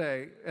had to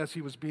say as he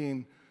was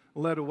being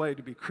led away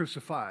to be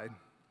crucified.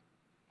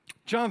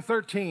 John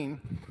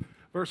 13,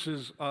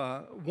 verses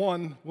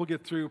 1, we'll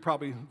get through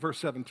probably verse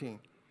 17.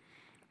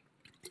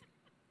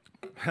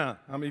 How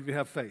many of you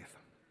have faith?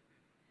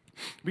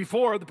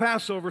 Before the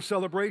Passover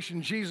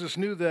celebration, Jesus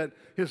knew that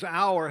his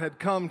hour had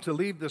come to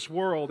leave this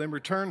world and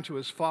return to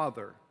his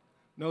Father.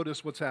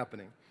 Notice what's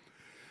happening.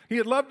 He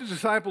had loved his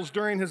disciples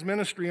during his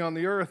ministry on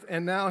the earth,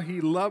 and now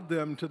he loved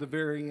them to the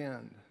very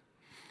end.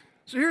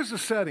 So here's the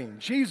setting.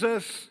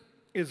 Jesus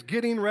is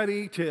getting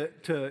ready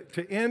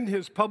to end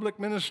his public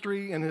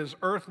ministry and his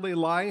earthly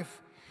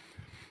life.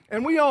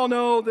 And we all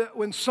know that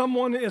when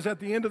someone is at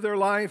the end of their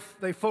life,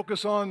 they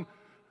focus on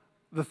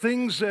the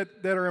things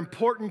that are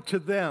important to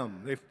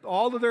them.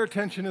 All of their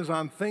attention is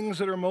on things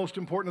that are most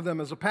important to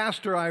them. As a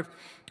pastor,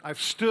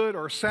 I've stood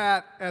or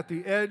sat at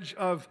the edge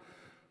of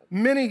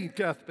many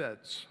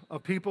deathbeds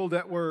of people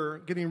that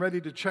were getting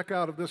ready to check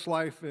out of this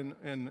life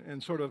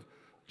and sort of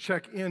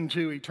check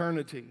into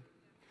eternity.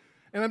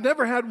 And I've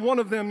never had one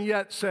of them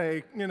yet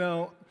say,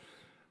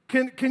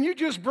 can you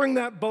just bring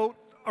that boat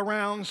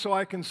around so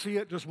I can see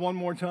it just one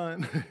more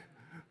time?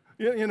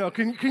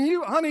 Can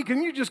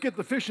you just get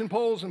the fishing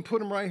poles and put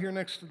them right here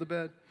next to the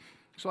bed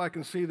so I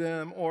can see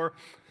them? Or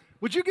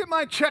would you get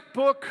my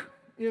checkbook,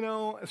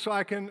 so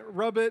I can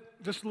rub it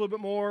just a little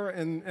bit more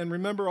and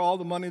remember all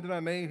the money that I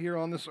made here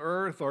on this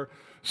earth? Or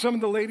some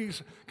of the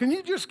ladies, can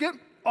you just get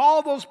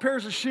all those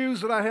pairs of shoes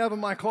that I have in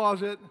my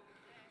closet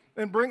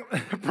and bring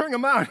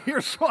them out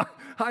here so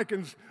I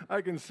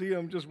can see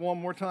them just one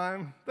more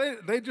time?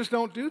 They just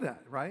don't do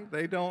that, right?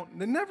 They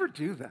never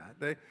do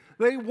that.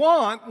 They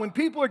want, when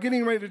people are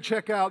getting ready to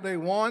check out, they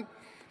want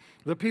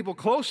the people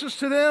closest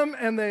to them,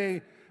 and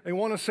they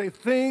want to say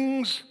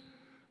things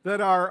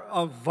that are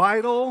of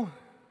vital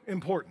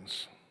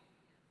importance.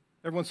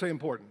 Everyone say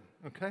important,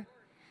 okay?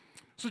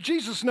 So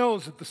Jesus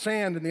knows that the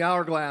sand in the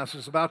hourglass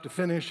is about to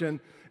finish, and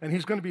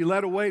he's going to be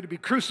led away to be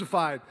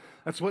crucified.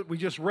 That's what we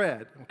just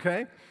read,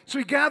 okay? So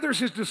he gathers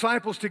his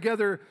disciples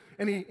together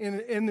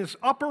in this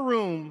upper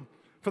room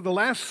for the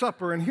Last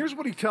Supper, and here's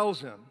what he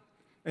tells them.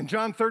 In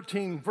John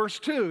 13, verse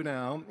 2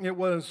 now, it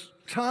was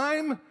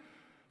time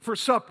for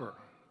supper.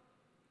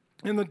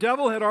 And the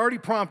devil had already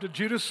prompted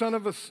Judas, son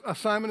of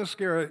Simon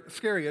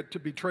Iscariot, to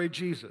betray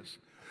Jesus.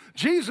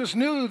 Jesus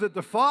knew that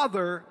the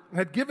Father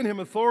had given him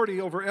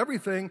authority over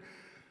everything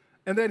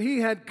and that he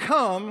had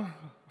come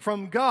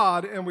from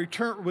God and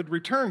would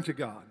return to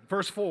God.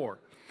 Verse 4.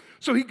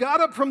 So he got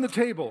up from the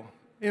table.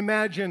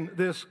 Imagine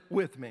this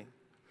with me.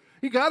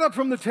 He got up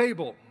from the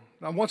table.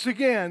 Now, once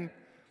again,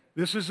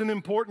 this is an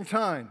important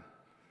time.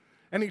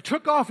 And he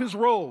took off his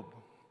robe,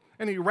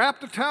 and he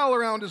wrapped a towel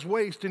around his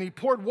waist, and he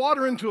poured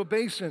water into a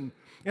basin,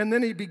 and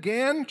then he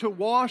began to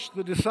wash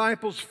the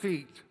disciples'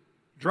 feet,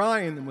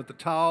 drying them with the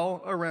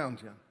towel around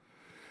him.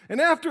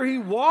 And after he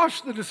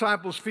washed the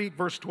disciples' feet,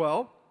 verse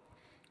 12,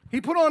 he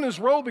put on his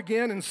robe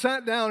again and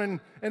sat down,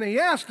 and he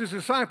asked his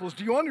disciples,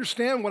 do you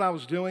understand what I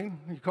was doing?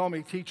 You call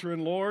me teacher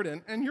and Lord,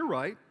 and you're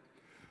right,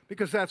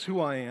 because that's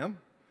who I am.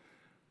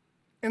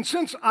 And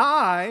since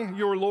I,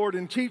 your Lord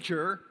and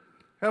teacher,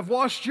 have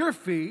washed your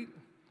feet,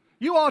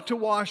 you ought to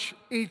wash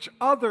each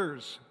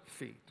other's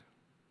feet.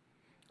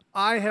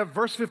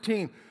 Verse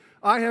 15,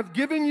 I have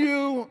given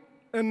you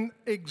an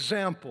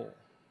example.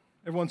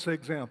 Everyone say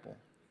example.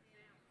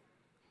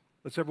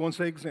 Let's everyone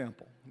say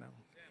example. No,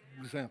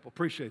 example.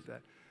 Appreciate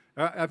that.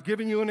 I've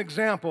given you an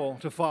example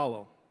to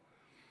follow.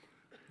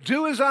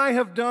 Do as I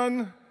have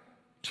done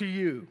to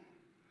you.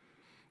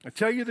 I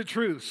tell you the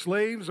truth,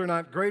 slaves are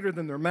not greater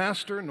than their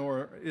master,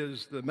 nor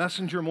is the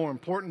messenger more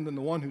important than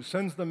the one who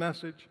sends the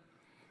message.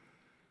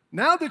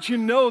 Now that you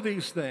know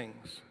these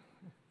things,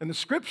 and the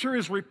scripture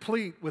is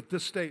replete with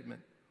this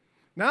statement,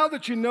 now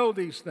that you know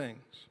these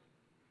things,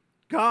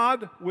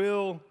 God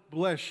will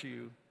bless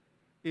you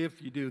if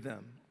you do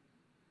them.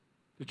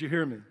 Did you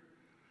hear me?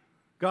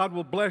 God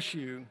will bless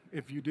you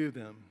if you do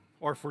them,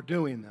 or for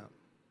doing them.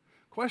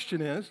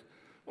 Question is,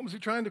 what was he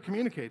trying to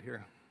communicate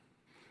here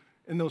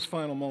in those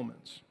final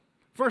moments?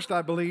 First,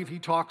 I believe he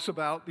talks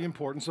about the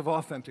importance of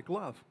authentic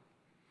love.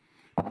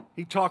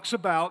 He talks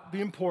about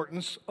the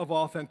importance of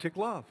authentic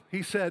love.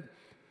 He said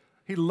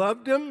he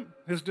loved them,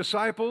 his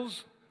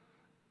disciples,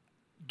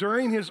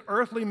 during his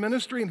earthly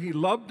ministry, and he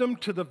loved them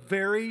to the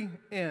very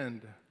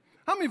end.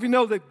 How many of you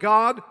know that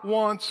God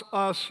wants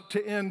us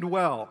to end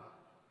well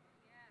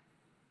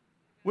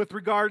with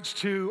regards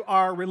to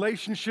our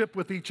relationship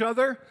with each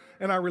other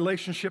and our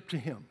relationship to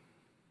him?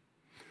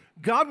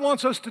 God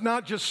wants us to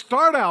not just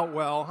start out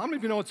well. How many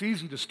of you know it's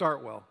easy to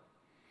start well?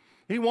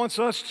 He wants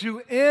us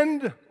to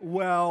end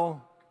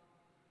well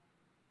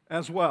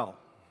as well.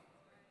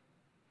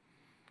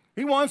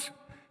 He wants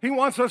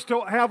us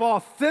to have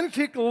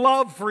authentic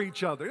love for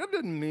each other. That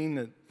doesn't mean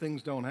that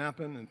things don't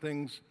happen and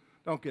things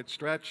don't get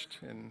stretched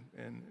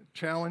and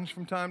challenged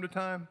from time to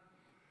time.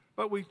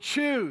 But we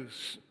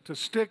choose to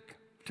stick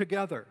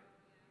together.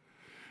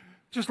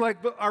 Just like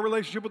our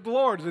relationship with the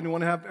Lord. Has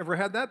anyone ever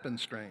had that been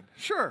strained?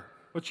 Sure.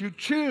 But you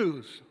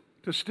choose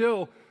to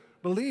still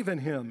believe in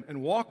Him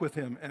and walk with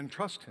Him and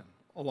trust Him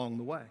along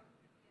the way.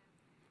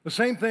 The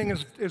same thing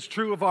is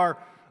true of our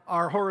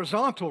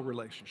horizontal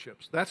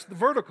relationships. That's the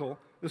vertical.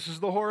 This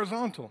is the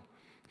horizontal.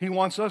 He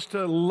wants us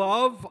to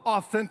love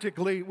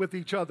authentically with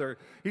each other.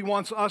 He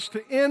wants us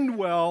to end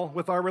well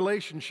with our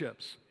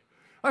relationships.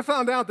 I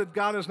found out that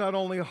God is not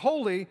only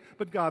holy,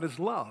 but God is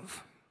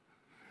love.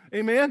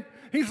 Amen?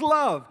 He's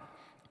love.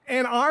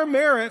 And our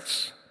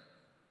merits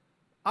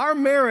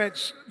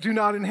do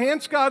not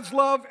enhance God's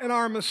love, and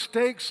our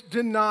mistakes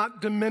do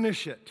not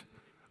diminish it.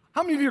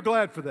 How many of you are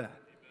glad for that?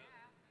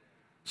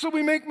 So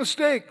we make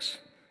mistakes.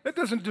 That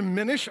doesn't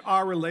diminish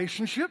our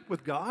relationship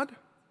with God.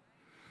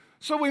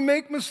 So we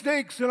make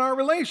mistakes in our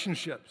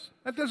relationships.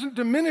 That doesn't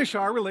diminish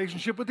our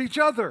relationship with each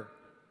other.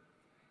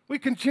 We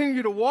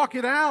continue to walk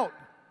it out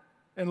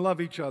and love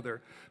each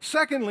other.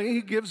 Secondly,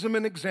 he gives them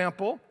an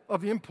example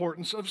of the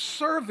importance of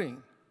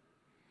serving.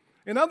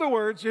 In other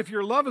words, if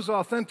your love is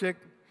authentic,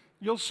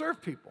 you'll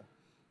serve people.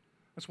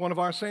 That's one of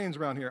our sayings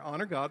around here: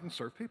 honor God and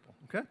serve people,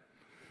 okay?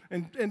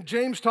 And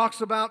James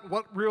talks about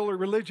what real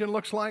religion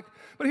looks like.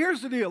 But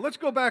here's the deal. Let's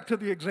go back to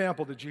the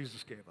example that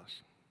Jesus gave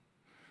us.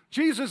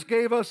 Jesus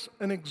gave us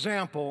an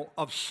example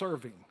of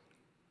serving.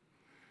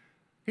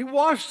 He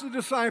washed the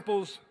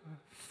disciples'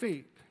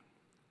 feet.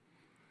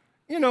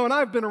 You know, and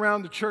I've been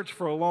around the church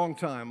for a long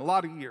time, a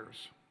lot of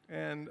years.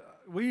 And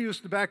we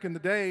used to, back in the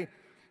day,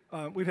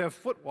 we'd have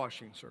foot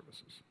washing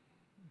services.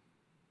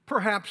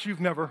 Perhaps you've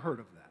never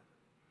heard of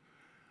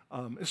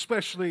that,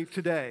 especially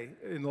today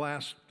in the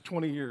last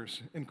 20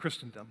 years in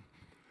Christendom.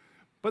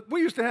 But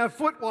we used to have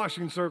foot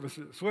washing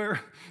services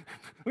where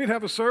we'd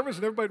have a service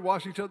and everybody'd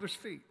wash each other's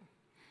feet.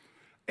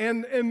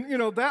 And you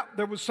know, that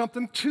there was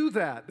something to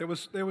that. There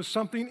was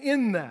something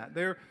in that.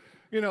 There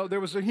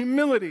was a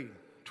humility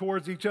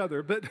towards each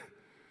other. But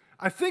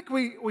I think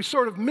we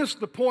sort of missed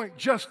the point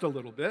just a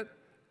little bit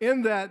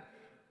in that,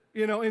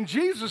 you know, in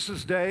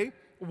Jesus' day,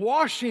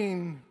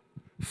 washing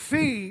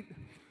feet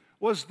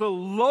was the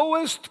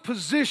lowest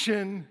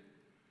position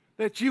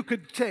that you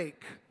could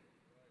take.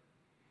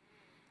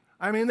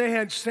 I mean, they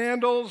had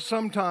sandals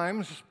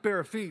sometimes,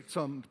 bare feet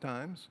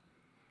sometimes.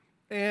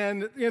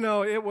 And, you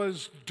know, it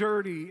was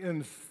dirty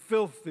and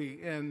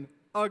filthy and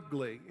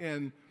ugly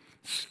and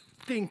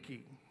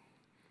stinky.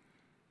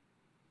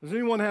 Does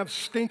anyone have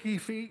stinky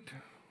feet?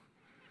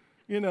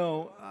 You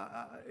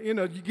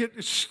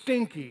get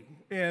stinky.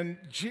 And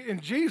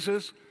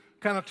Jesus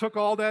kind of took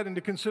all that into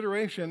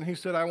consideration. He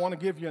said, I want to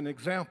give you an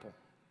example.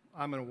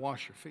 I'm going to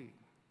wash your feet.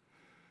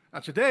 Now,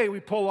 today we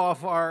pull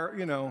off our,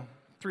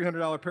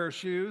 $300 pair of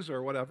shoes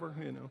or whatever,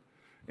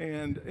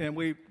 and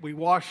we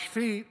wash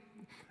feet.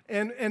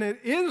 And it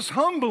is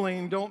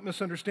humbling, don't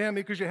misunderstand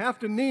me, because you have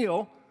to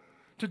kneel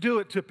to do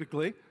it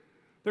typically.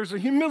 There's a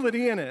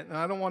humility in it, and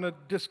I don't want to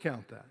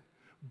discount that.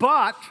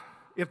 But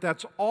if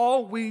that's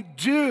all we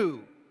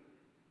do,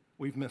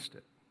 we've missed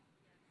it.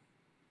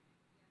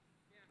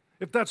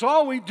 If that's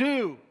all we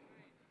do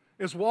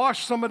is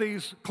wash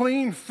somebody's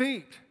clean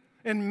feet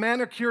and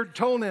manicured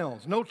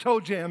toenails, no toe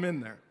jam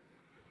in there,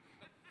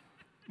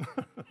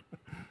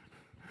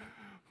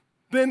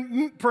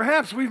 then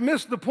perhaps we've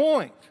missed the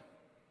point.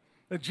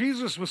 That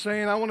Jesus was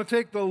saying, I want to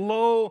take the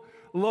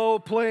low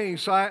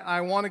place.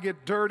 I want to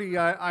get dirty.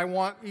 I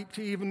want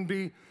to even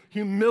be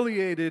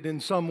humiliated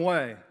in some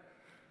way.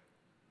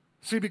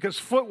 See, because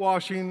foot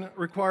washing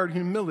required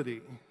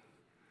humility.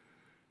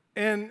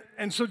 And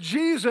so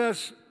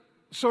Jesus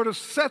sort of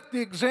set the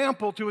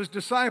example to his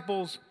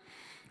disciples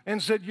and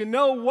said, you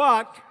know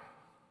what?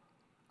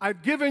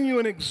 I've given you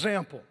an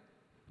example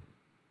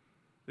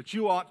that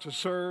you ought to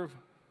serve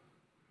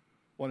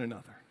one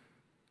another.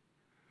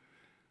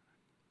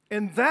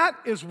 And that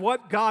is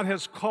what God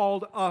has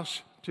called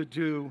us to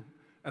do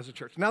as a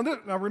church. Now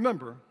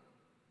remember,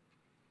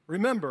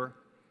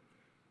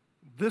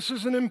 this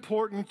is an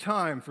important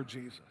time for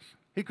Jesus.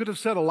 He could have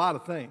said a lot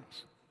of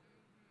things.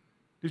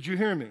 Did you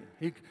hear me?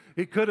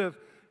 He could have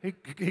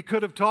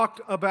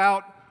talked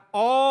about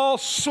all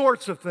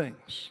sorts of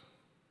things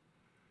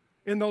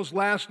in those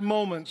last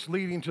moments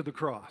leading to the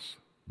cross.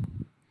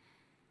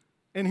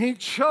 And he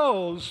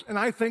chose, and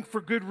I think for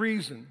good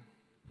reason,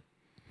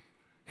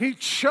 he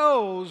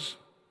chose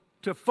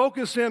to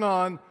focus in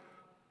on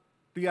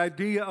the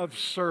idea of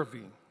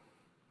serving.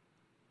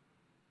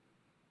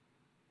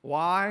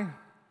 Why?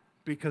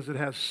 Because it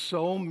has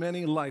so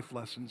many life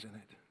lessons in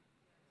it.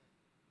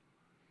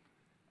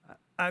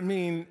 I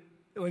mean,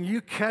 when you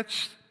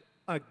catch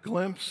a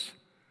glimpse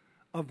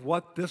of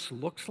what this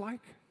looks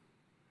like,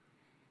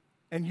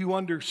 and you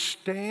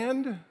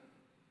understand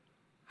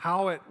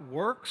how it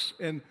works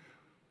and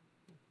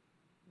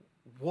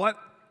what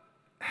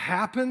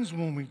happens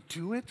when we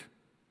do it,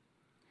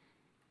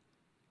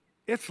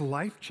 it's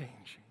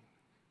life-changing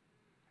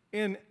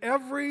in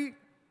every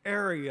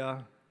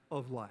area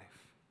of life.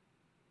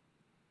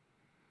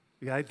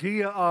 The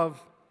idea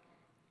of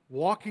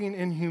walking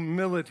in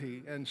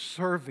humility and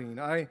serving.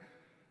 I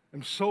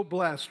am so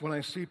blessed when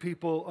I see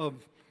people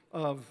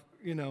of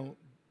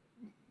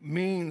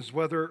means,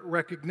 whether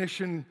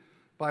recognition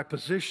by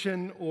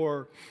position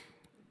or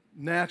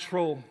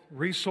natural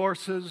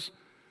resources,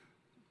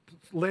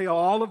 lay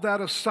all of that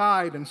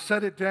aside and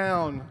set it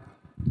down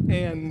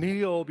and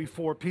kneel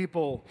before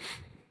people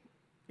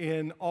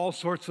in all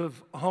sorts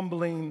of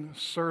humbling,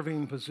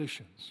 serving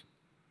positions.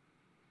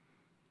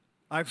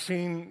 I've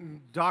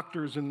seen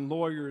doctors and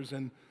lawyers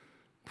and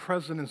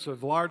presidents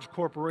of large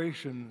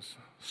corporations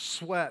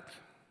sweat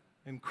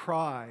and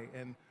cry,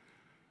 and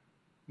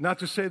not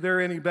to say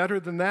they're any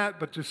better than that,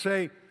 but to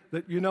say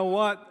that, you know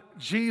what?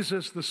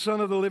 Jesus, the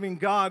Son of the living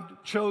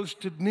God, chose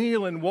to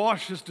kneel and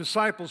wash his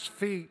disciples'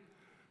 feet,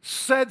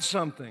 said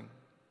something.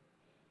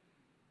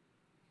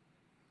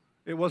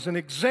 It was an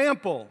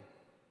example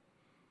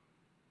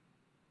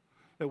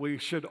that we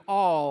should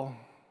all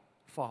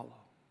follow.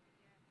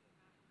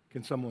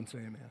 Can someone say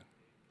amen?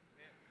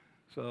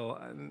 So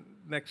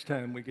next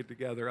time we get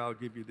together, I'll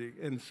give you the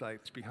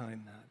insights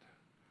behind that,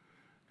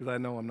 because I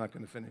know I'm not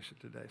going to finish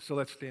it today. So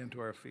let's stand to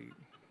our feet.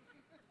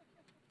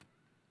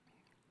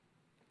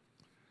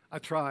 I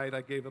tried.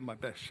 I gave it my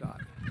best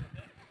shot.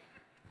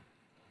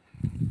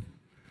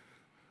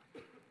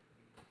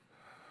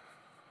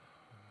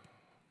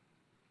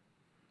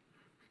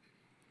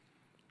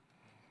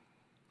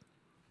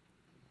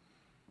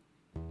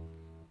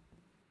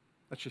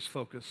 Let's just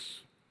focus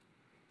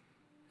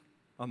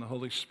on the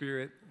Holy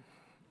Spirit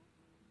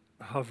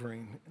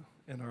hovering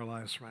in our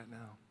lives right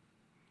now.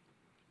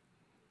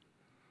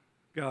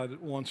 God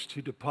wants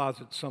to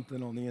deposit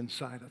something on the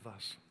inside of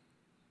us.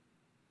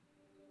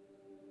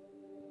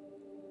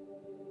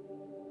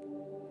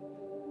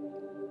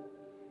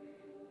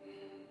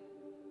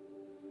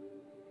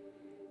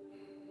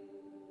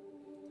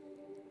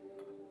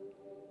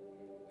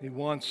 He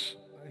wants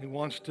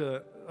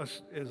to,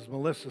 as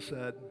Melissa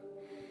said,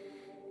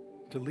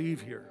 to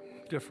leave here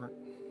different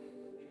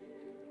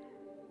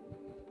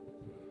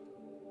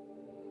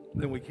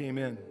than we came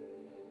in.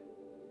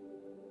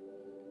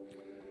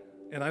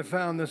 And I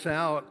found this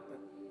out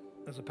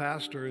as a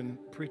pastor and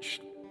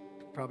preached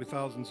probably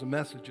thousands of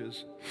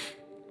messages,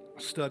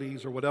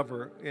 studies, or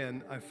whatever,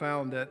 and I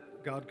found that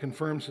God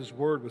confirms his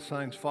word with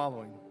signs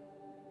following.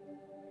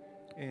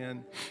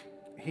 And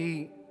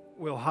he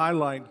will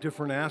highlight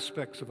different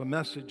aspects of a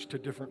message to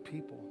different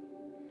people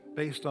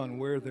based on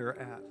where they're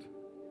at.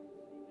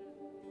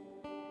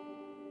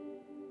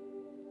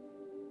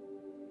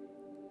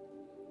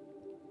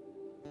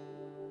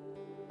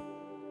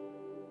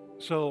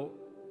 So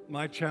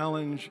my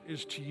challenge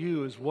is to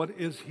you is, what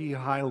is he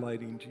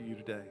highlighting to you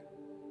today?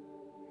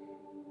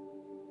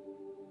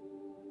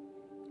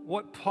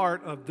 What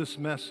part of this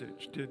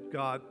message did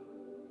God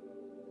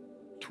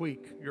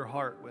tweak your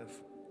heart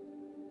with?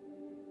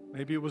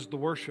 Maybe it was the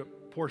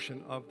worship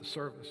portion of the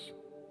service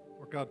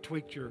where God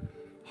tweaked your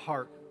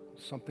heart,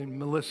 something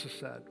Melissa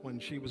said when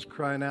she was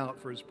crying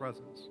out for his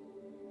presence.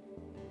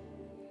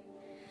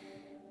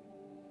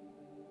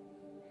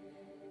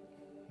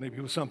 Maybe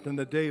it was something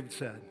that David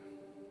said,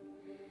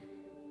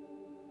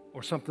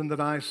 or something that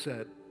I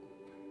said.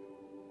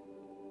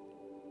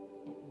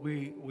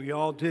 We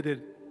all did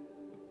it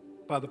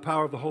by the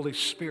power of the Holy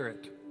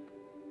Spirit.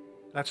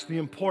 That's the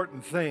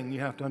important thing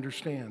you have to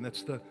understand.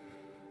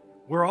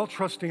 We're all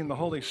trusting the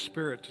Holy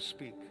Spirit to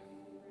speak,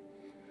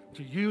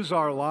 to use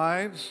our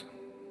lives,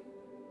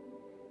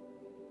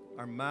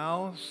 our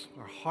mouths,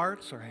 our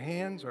hearts, our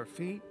hands, our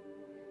feet,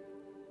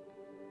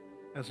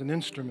 as an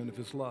instrument of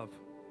his love.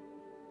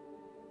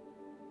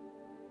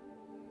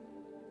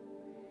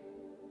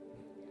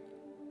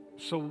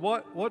 So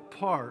what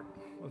part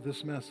of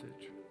this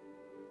message,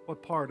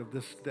 what part of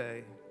this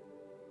day,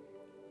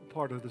 what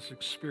part of this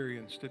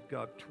experience did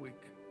God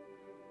tweak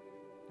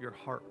your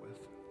heart with?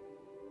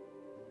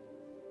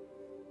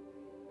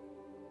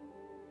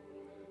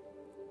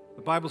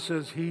 The Bible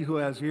says, he who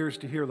has ears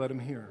to hear, let him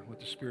hear what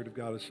the Spirit of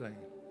God is saying.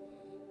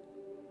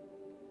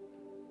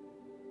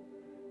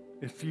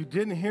 If you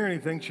didn't hear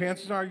anything,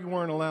 chances are you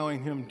weren't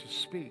allowing him to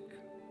speak,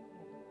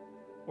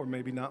 or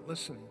maybe not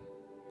listening.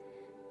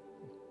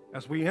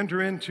 As we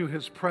enter into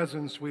his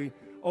presence, we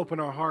open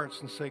our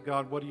hearts and say,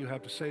 God, what do you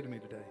have to say to me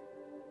today?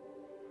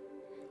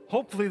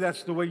 Hopefully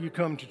that's the way you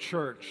come to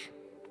church.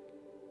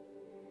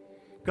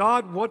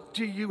 God, what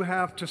do you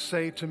have to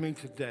say to me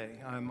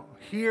today? I'm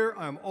here,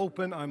 I'm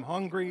open, I'm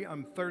hungry,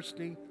 I'm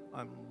thirsty,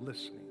 I'm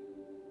listening.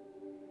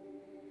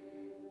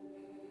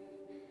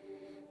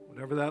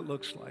 Whatever that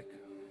looks like,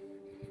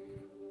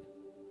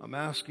 I'm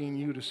asking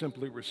you to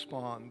simply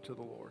respond to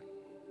the Lord.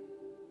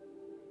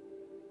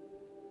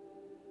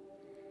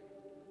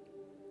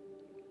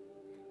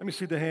 Let me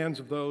see the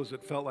hands of those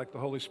that felt like the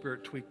Holy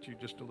Spirit tweaked you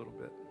just a little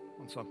bit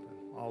on something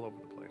all over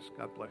the place.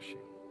 God bless you.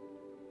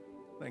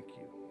 Thank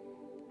you.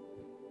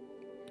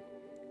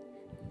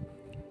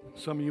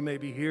 Some of you may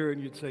be here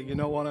and you'd say, you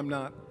know what, I'm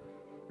not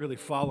really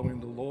following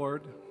the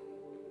Lord,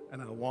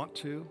 and I want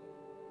to.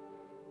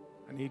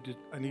 I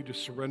need to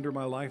surrender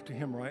my life to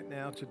Him right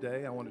now,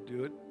 today. I want to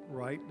do it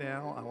right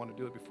now. I want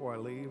to do it before I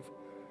leave.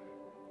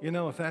 You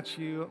know, if that's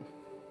you,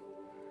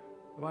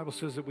 the Bible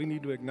says that we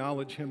need to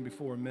acknowledge Him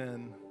before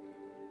men.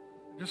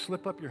 Just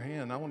slip up your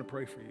hand. I want to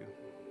pray for you.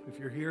 If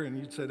you're here and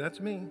you'd say, that's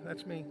me. I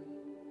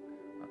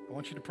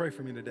want you to pray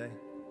for me today.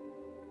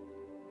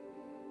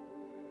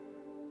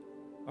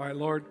 All right,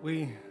 Lord,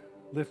 we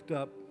lift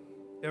up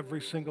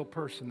every single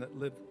person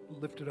that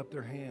lifted up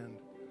their hand.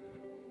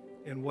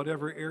 In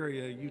whatever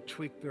area you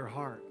tweak their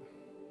heart.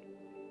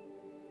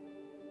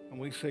 And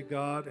we say,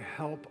 God,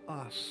 help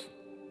us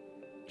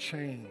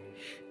change.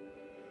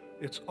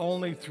 It's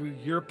only through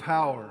your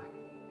power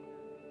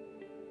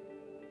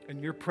and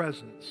your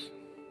presence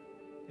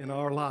in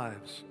our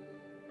lives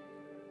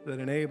that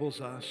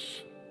enables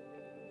us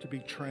to be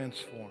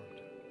transformed.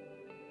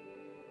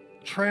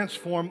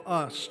 Transform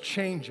us,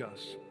 change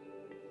us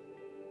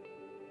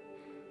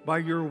by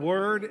your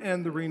word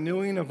and the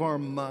renewing of our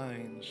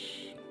minds.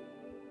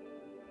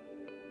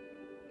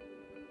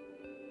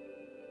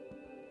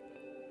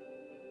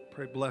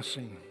 Pray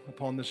blessing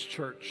upon this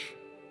church.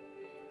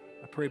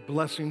 I pray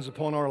blessings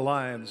upon our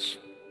lives.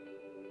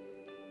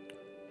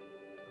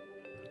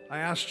 I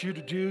asked you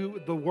to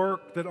do the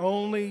work that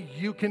only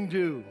you can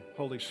do,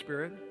 Holy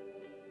Spirit,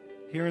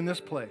 here in this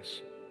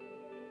place,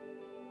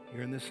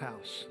 here in this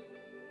house,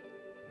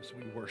 as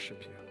we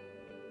worship you.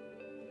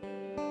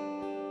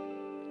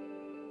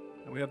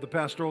 And we have the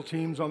pastoral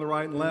teams on the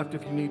right and left.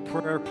 If you need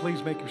prayer,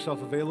 please make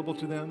yourself available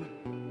to them.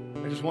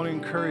 I just want to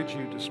encourage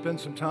you to spend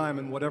some time,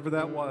 and whatever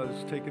that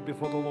was, take it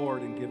before the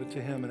Lord and give it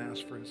to Him and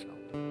ask for His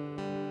help.